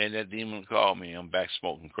 And that demon called me. I'm back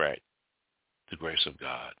smoking crack. The grace of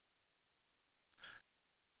God.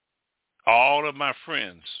 All of my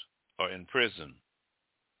friends are in prison.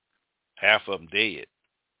 Half of them dead.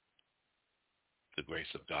 The grace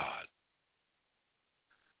of God.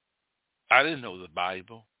 I didn't know the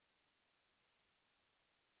Bible.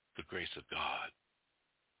 The grace of God.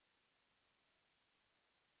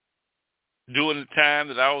 During the time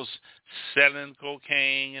that I was selling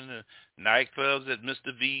cocaine in the nightclubs at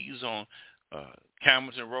Mr. V's on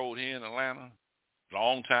Camerton Road here in Atlanta,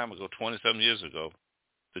 long time ago, 27 years ago,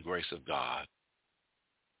 the grace of God.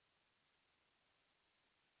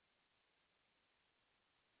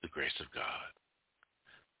 The grace of God.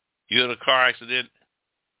 You had a car accident,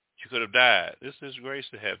 you could have died. This is grace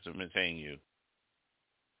to have to maintain you.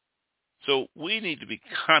 So we need to be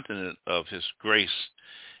confident of his grace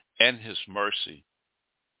and his mercy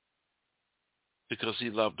because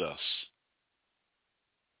he loved us.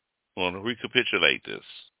 I want to recapitulate this.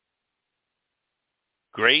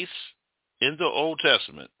 Grace in the Old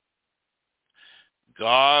Testament,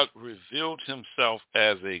 God revealed himself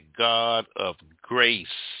as a God of grace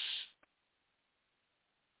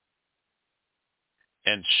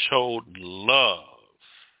and showed love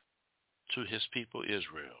to his people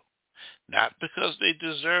Israel. Not because they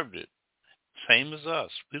deserved it. Same as us.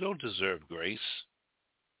 We don't deserve grace.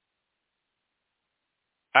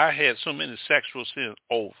 I had so many sexual sins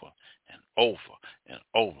over and over and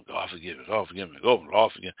over. God forgive me, God forgive me,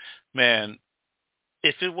 God forgive me. Man,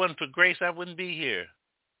 if it wasn't for grace, I wouldn't be here.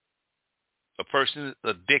 A person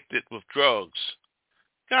addicted with drugs,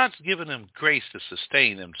 God's given them grace to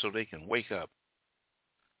sustain them so they can wake up.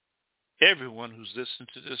 everyone who's listening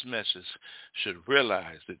to this message should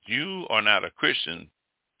realize that you are not a Christian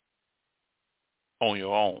on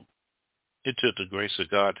your own. It took the grace of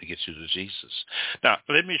God to get you to Jesus. Now,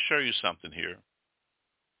 let me show you something here.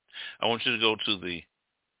 I want you to go to the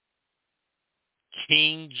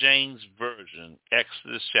King James Version,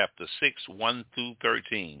 Exodus chapter 6, 1 through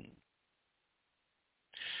 13.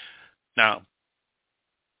 Now,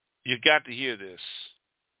 you got to hear this.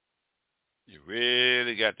 You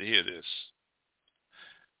really got to hear this.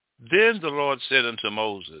 Then the Lord said unto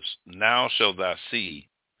Moses, Now shalt thou see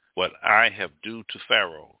what I have do to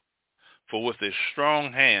Pharaoh. For with a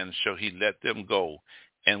strong hand shall he let them go,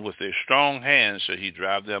 and with a strong hand shall he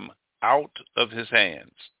drive them out of his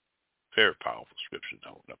hands. Very powerful scripture.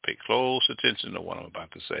 Now pay close attention to what I'm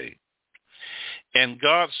about to say. And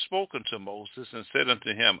God spoke unto Moses and said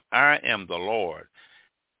unto him, I am the Lord,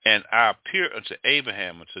 and I appear unto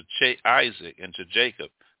Abraham, unto Isaac, and to Jacob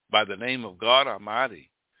by the name of God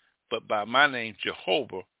Almighty. But by my name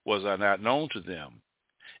Jehovah was I not known to them.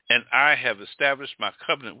 And I have established my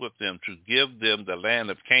covenant with them to give them the land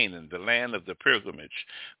of Canaan, the land of the pilgrimage,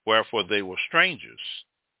 wherefore they were strangers.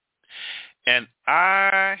 And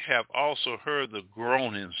I have also heard the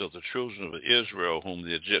groanings of the children of Israel, whom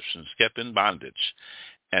the Egyptians kept in bondage,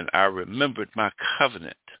 and I remembered my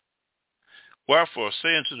covenant. Wherefore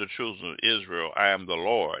say unto the children of Israel, I am the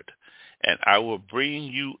Lord, and I will bring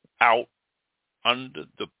you out under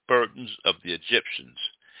the burdens of the Egyptians,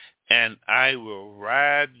 and I will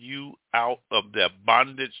ride you out of their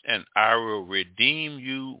bondage, and I will redeem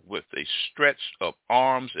you with a stretch of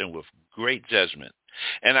arms and with great judgment.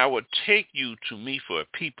 And I will take you to me for a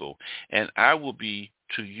people, and I will be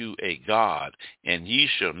to you a God, and ye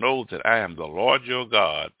shall know that I am the Lord your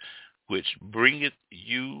God, which bringeth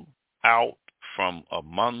you out from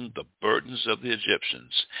among the burdens of the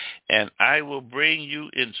Egyptians. And I will bring you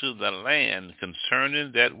into the land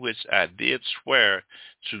concerning that which I did swear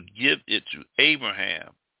to give it to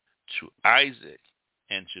Abraham, to Isaac,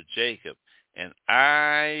 and to Jacob, and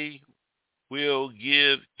I will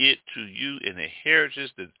give it to you in a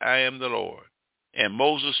heritage, that I am the Lord. And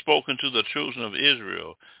Moses spoke unto the children of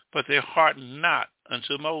Israel, but they hearkened not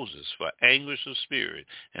unto Moses for anguish of spirit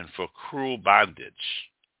and for cruel bondage.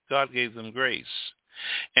 God gave them grace.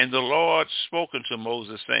 And the Lord spoke unto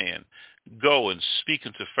Moses, saying, Go and speak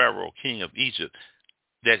unto Pharaoh, king of Egypt,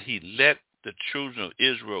 that he let the children of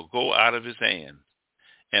Israel go out of his hand.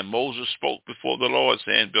 And Moses spoke before the Lord,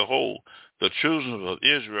 saying, Behold, the children of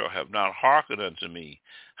Israel have not hearkened unto me.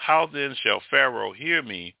 How then shall Pharaoh hear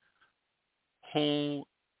me, whom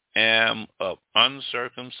am of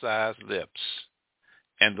uncircumcised lips?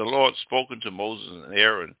 And the Lord spoke unto Moses and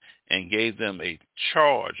Aaron, and gave them a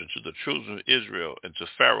charge unto the children of Israel and to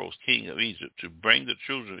Pharaoh, king of Egypt, to bring the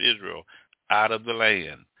children of Israel out of the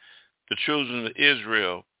land. The children of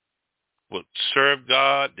Israel will serve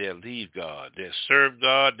God, they'll leave God. They'll serve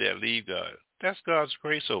God, they'll leave God. That's God's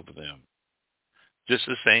grace over them. Just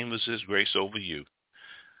the same as his grace over you.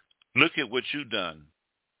 Look at what you've done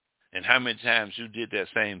and how many times you did that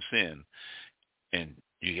same sin. And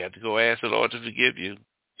you got to go ask the Lord to forgive you.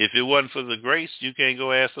 If it wasn't for the grace, you can't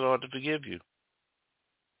go ask the Lord to forgive you.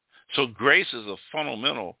 So grace is a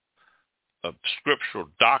fundamental of scriptural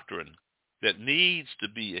doctrine that needs to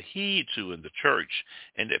be adhered to in the church,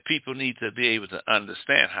 and that people need to be able to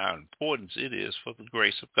understand how important it is for the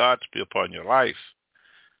grace of God to be upon your life.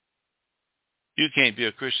 You can't be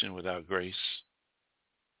a Christian without grace.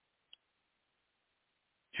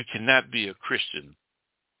 You cannot be a Christian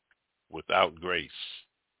without grace.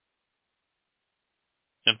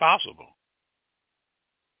 Impossible.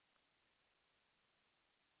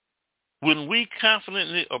 When we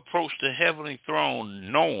confidently approach the heavenly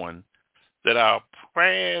throne, knowing that our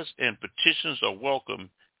prayers and petitions are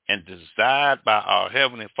welcome and desired by our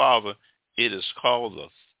Heavenly Father, it is called the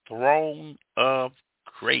throne of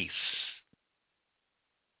grace.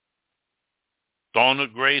 Throne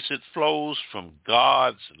of grace, it flows from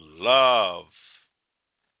God's love,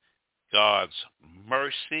 God's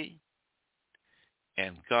mercy,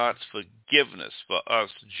 and God's forgiveness for us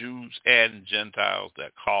Jews and Gentiles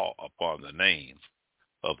that call upon the name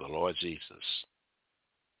of the Lord Jesus.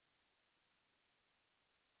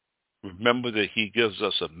 Remember that he gives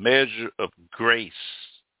us a measure of grace,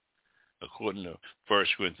 according to 1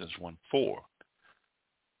 Corinthians 1:4.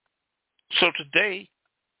 So today,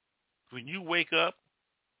 when you wake up,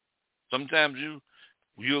 sometimes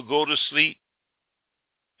you'll go to sleep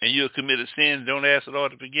and you'll commit a sin and don't ask the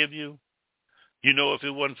Lord to forgive you. You know, if it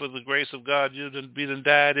wasn't for the grace of God, you'd have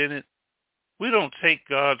died in it. We don't take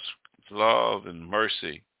God's love and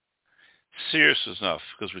mercy serious enough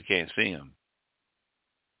because we can't see him.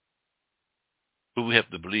 But we have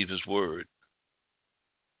to believe his word.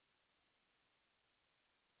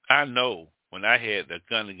 I know when I had that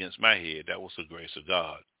gun against my head, that was the grace of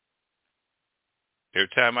God. Every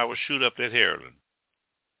time I would shoot up that heroin,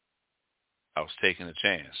 I was taking a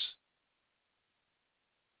chance.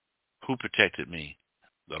 Who protected me?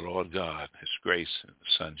 The Lord God, his grace, and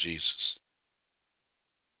his son Jesus.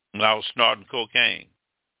 When I was snorting cocaine,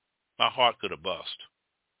 my heart could have bust.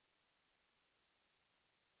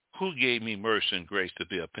 Who gave me mercy and grace to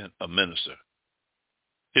be a minister?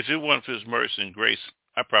 If it wasn't for his mercy and grace,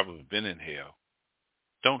 I'd probably have been in hell.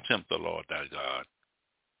 Don't tempt the Lord thy God.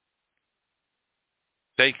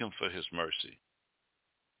 Thank him for his mercy.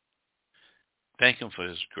 Thank him for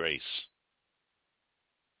his grace.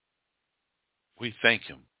 We thank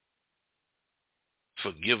him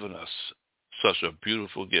for giving us such a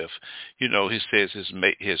beautiful gift. You know, he says his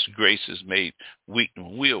grace is made weak.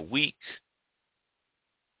 When we are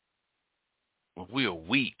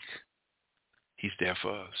weak, he's there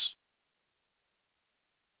for us.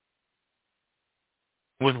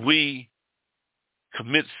 When we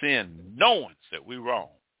commit sin, knowing that we're wrong.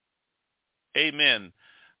 Amen,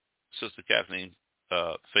 Sister Kathleen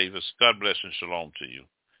Favors. God bless and shalom to you.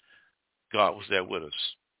 God was there with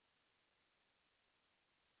us.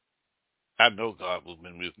 I know God will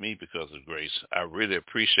be with me because of grace. I really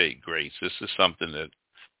appreciate grace. This is something that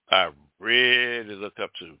I really look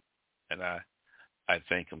up to, and I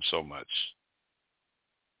thank him so much.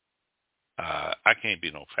 I can't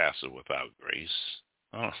be no pastor without grace.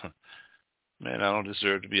 Man, I don't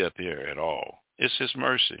deserve to be up here at all. It's his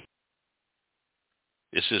mercy.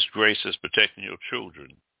 It's his grace that's protecting your children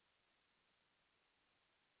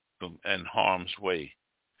from in harm's way.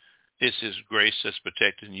 It's his grace that's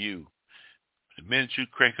protecting you. The minute you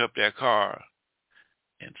crank up that car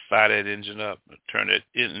and fire that engine up and turn that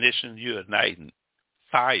ignition, you're igniting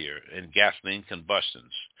fire and gasoline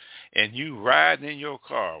combustions. And you ride in your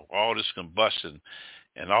car, all this combustion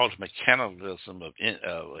and all this mechanism of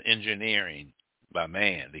engineering by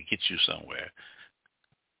man to get you somewhere.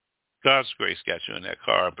 God's grace got you in that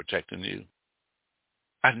car and protecting you.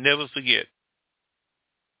 I never forget,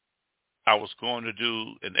 I was going to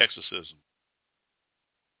do an exorcism.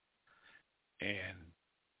 And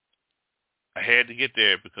I had to get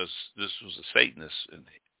there because this was a Satanist and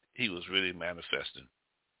he was really manifesting.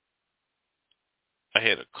 I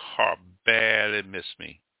had a car badly miss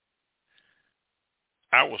me.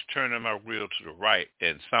 I was turning my wheel to the right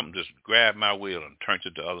and something just grabbed my wheel and turned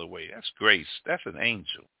it the other way. That's grace. That's an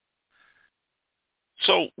angel.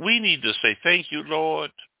 So we need to say, thank you,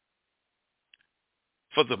 Lord,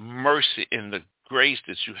 for the mercy and the grace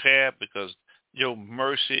that you have, because your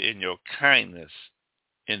mercy and your kindness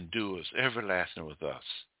endures everlasting with us.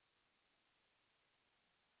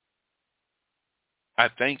 I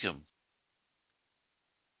thank him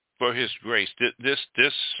for his grace.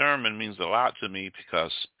 This sermon means a lot to me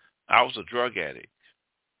because I was a drug addict.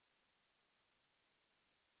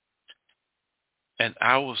 And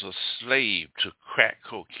I was a slave to crack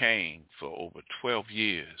cocaine for over 12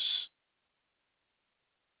 years.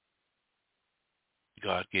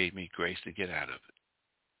 God gave me grace to get out of it.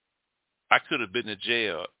 I could have been in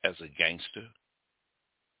jail as a gangster.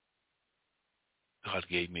 God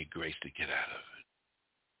gave me grace to get out of it.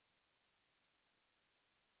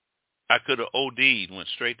 I could have OD'd, went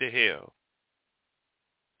straight to hell.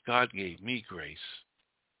 God gave me grace.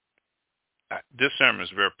 This sermon is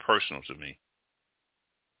very personal to me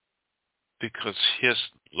because his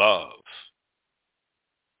love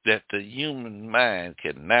that the human mind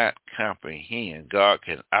cannot comprehend. God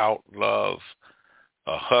can outlove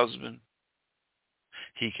a husband.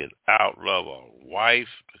 He can outlove a wife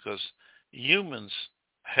because humans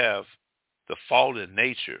have the fallen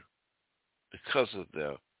nature because of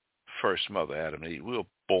their first mother, Adam and Eve. We were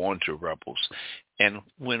born to rebels. And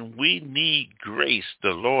when we need grace, the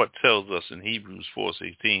Lord tells us in Hebrews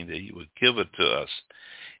 4:16 that he would give it to us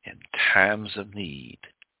in times of need.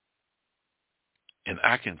 And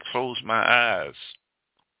I can close my eyes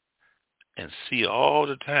and see all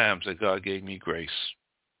the times that God gave me grace.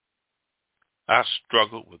 I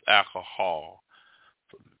struggled with alcohol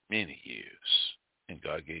for many years, and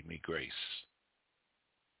God gave me grace.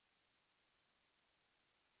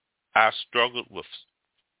 I struggled with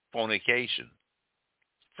fornication,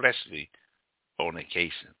 fleshly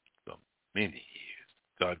fornication, for many years.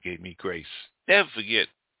 God gave me grace. Never forget,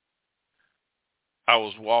 I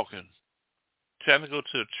was walking, trying to go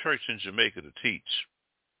to a church in Jamaica to teach.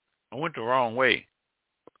 I went the wrong way.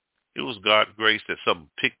 It was God's grace that something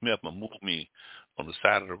picked me up and moved me on the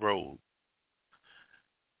side of the road.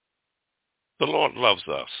 The Lord loves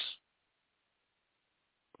us.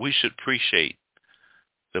 We should appreciate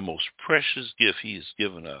the most precious gift he has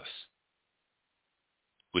given us,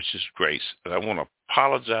 which is grace. And I want to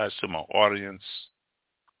apologize to my audience.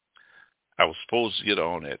 I was supposed to get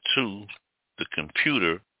on at 2. The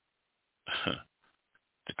computer,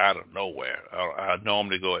 out of nowhere. I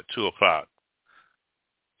normally go at 2 o'clock,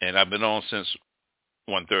 and I've been on since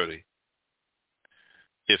 1:30.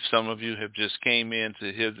 If some of you have just came in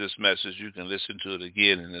to hear this message, you can listen to it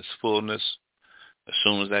again in its fullness. As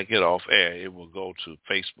soon as I get off air, it will go to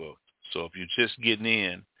Facebook. So if you're just getting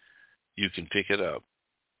in, you can pick it up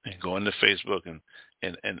and go into Facebook and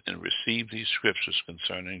receive these scriptures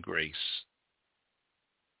concerning grace.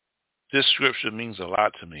 This scripture means a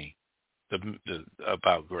lot to me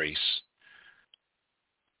about grace.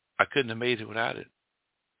 I couldn't have made it without it.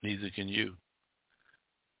 Neither can you.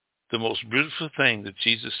 The most beautiful thing that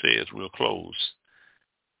Jesus says, we'll close,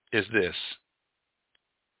 is this.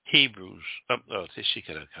 Hebrews, 2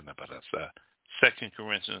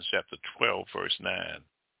 Corinthians chapter 12, verse 9.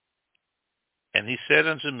 And he said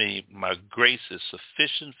unto me, my grace is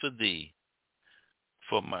sufficient for thee,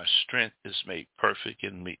 for my strength is made perfect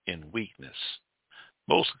in weakness.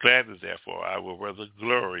 Most gladly, therefore, I will rather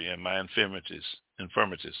glory in my infirmities,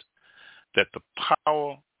 that the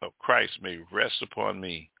power of Christ may rest upon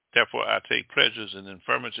me. Therefore, I take pleasures in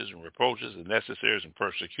infirmities and reproaches and necessaries and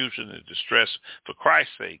persecution and distress for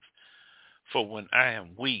Christ's sake. For when I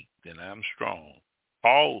am weak, then I am strong.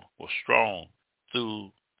 Paul was strong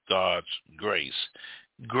through God's grace.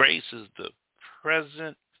 Grace is the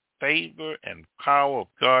present favor and power of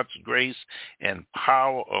God's grace, and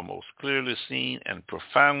power are most clearly seen and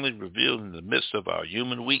profoundly revealed in the midst of our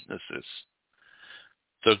human weaknesses.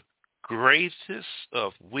 The greatest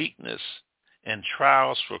of weakness and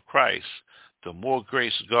trials for Christ, the more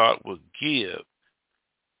grace God will give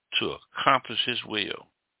to accomplish his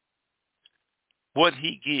will. What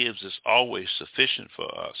he gives is always sufficient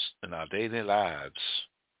for us in our daily lives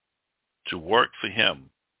to work for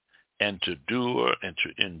him and to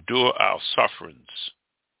endure our sufferings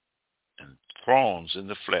and thorns in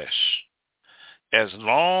the flesh. As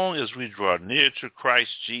long as we draw near to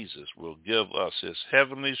Christ Jesus will give us his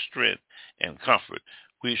heavenly strength and comfort,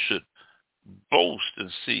 we should boast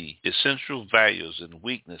and see essential values and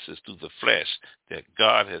weaknesses through the flesh that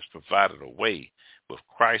God has provided a way with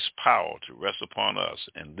Christ's power to rest upon us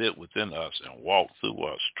and live within us and walk through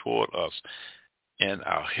us, toward us in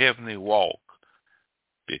our heavenly walk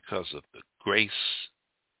because of the grace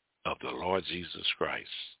of the Lord Jesus Christ.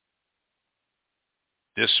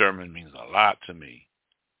 This sermon means a lot to me.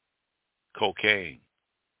 Cocaine,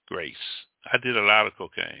 grace. I did a lot of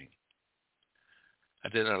cocaine. I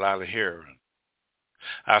did a lot of heroin.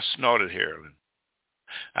 I snorted heroin.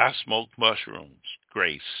 I smoked mushrooms.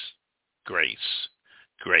 Grace, grace,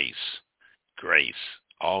 grace, grace.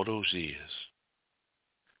 All those years.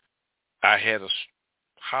 I had a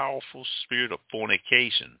powerful spirit of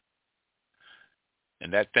fornication.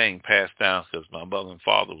 And that thing passed down because my mother and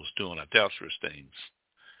father was doing adulterous things.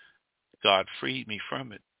 God freed me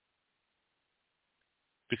from it.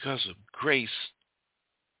 Because of grace,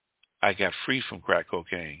 I got free from crack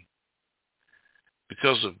cocaine.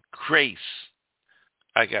 Because of grace,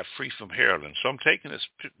 I got free from heroin. So I'm taking this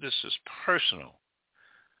is personal.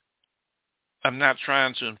 I'm not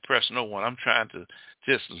trying to impress no one. I'm trying to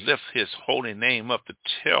just lift his holy name up to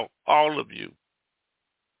tell all of you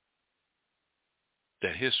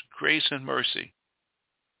that his grace and mercy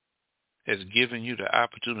has given you the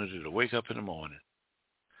opportunity to wake up in the morning.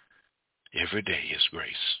 Every day is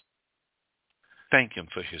grace. Thank him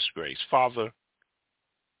for his grace. Father,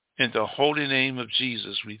 in the holy name of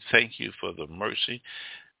Jesus, we thank you for the mercy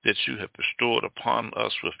that you have bestowed upon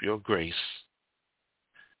us with your grace.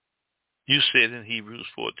 You said in Hebrews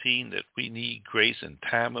 14 that we need grace in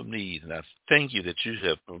time of need, and I thank you that you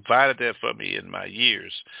have provided that for me in my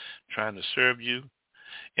years trying to serve you,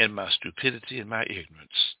 in my stupidity and my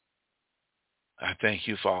ignorance. I thank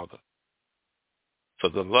you, Father, for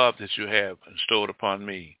the love that you have bestowed upon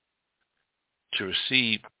me to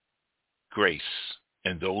receive grace.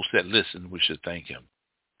 And those that listen, we should thank him.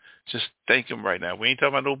 Just thank him right now. We ain't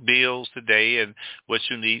talking about no bills today and what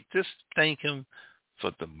you need. Just thank him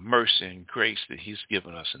for the mercy and grace that he's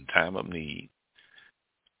given us in time of need.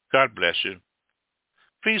 God bless you.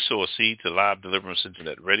 Please sow a seed to Live Deliverance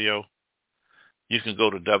Internet Radio. You can go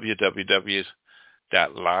to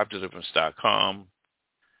www.livedeliverance.com,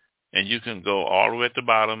 and you can go all the way at the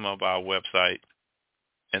bottom of our website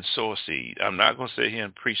and sow a seed. I'm not going to sit here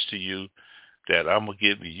and preach to you that I'm going to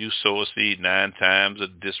give you sow a seed 9 times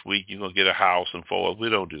this week, you're going to get a house and 4. We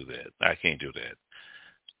don't do that. I can't do that.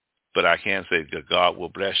 But I can say that God will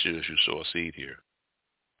bless you as you sow a seed here.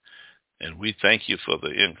 And we thank you for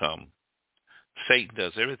the income. Satan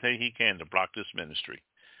does everything he can to block this ministry.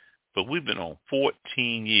 But we've been on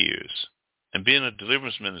 14 years. And being a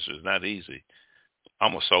deliverance minister is not easy.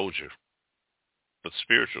 I'm a soldier, but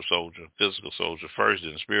spiritual soldier, physical soldier first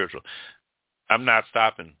and spiritual. I'm not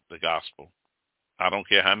stopping the gospel. I don't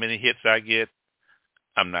care how many hits I get.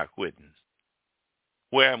 I'm not quitting.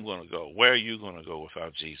 Where I'm going to go, where are you going to go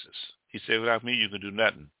without Jesus? He said, without me, you can do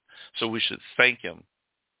nothing. So we should thank him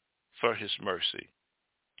for his mercy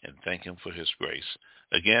and thank him for his grace.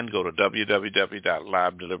 Again, go to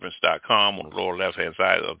www.livedeliverance.com on the lower left-hand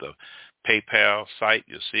side of the PayPal site.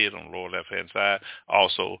 You'll see it on the lower left-hand side.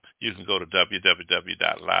 Also, you can go to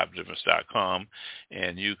www.livedeliverance.com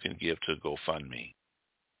and you can give to GoFundMe.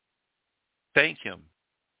 Thank him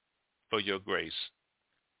for your grace.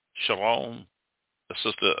 Shalom.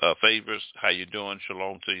 Sister Favors, how you doing?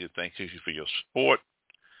 Shalom to you. Thank you for your support.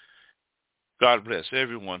 God bless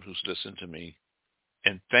everyone who's listened to me.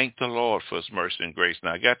 And thank the Lord for his mercy and grace.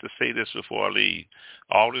 Now, I got to say this before I leave.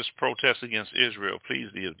 All this protest against Israel, please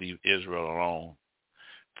leave Israel alone.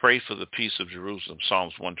 Pray for the peace of Jerusalem,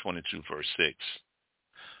 Psalms 122, verse 6.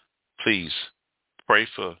 Please, pray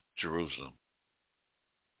for Jerusalem.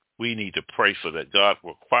 We need to pray for that. God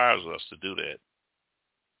requires us to do that.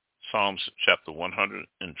 Psalms chapter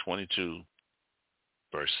 122,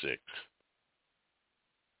 verse 6.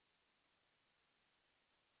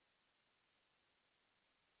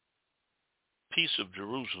 Peace of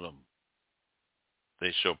Jerusalem.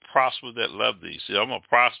 They shall prosper that love thee. See, I'm going to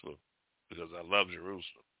prosper because I love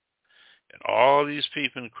Jerusalem. And all these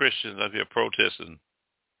people and Christians up here protesting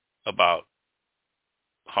about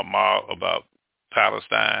Hamas, about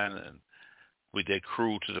Palestine, and with their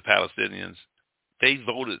cruel to the Palestinians, they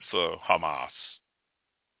voted for Hamas.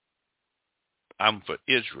 I'm for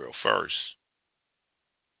Israel first.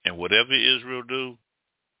 And whatever Israel do,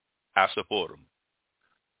 I support them.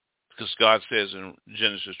 Because God says in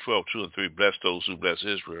Genesis 12:2-3, bless those who bless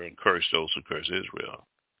Israel and curse those who curse Israel.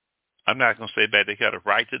 I'm not going to say that they got a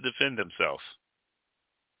right to defend themselves.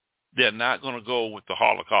 They're not going to go with the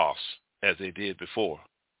Holocaust as they did before.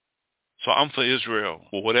 So I'm for Israel.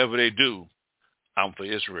 Well, whatever they do, I'm for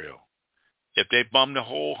Israel. If they bomb the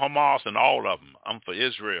whole Hamas and all of them, I'm for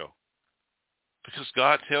Israel. Because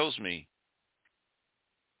God tells me,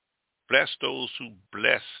 bless those who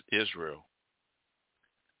bless Israel.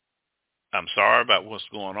 I'm sorry about what's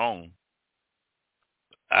going on.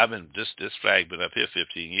 This flag been up here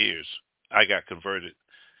 15 years. I got converted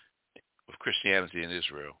with Christianity in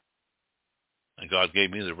Israel. And God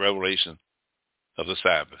gave me the revelation of the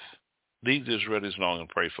Sabbath. Leave the Israelis alone and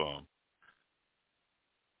pray for them.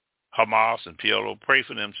 Hamas and PLO, pray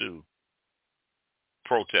for them too.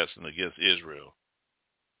 Protesting against Israel.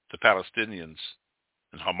 The Palestinians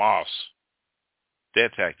and Hamas, they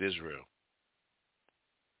attacked Israel.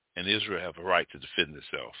 And Israel have a right to defend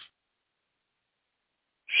itself.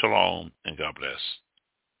 Shalom and God bless.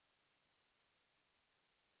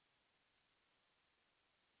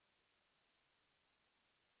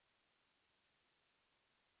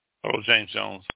 Hello, James Jones.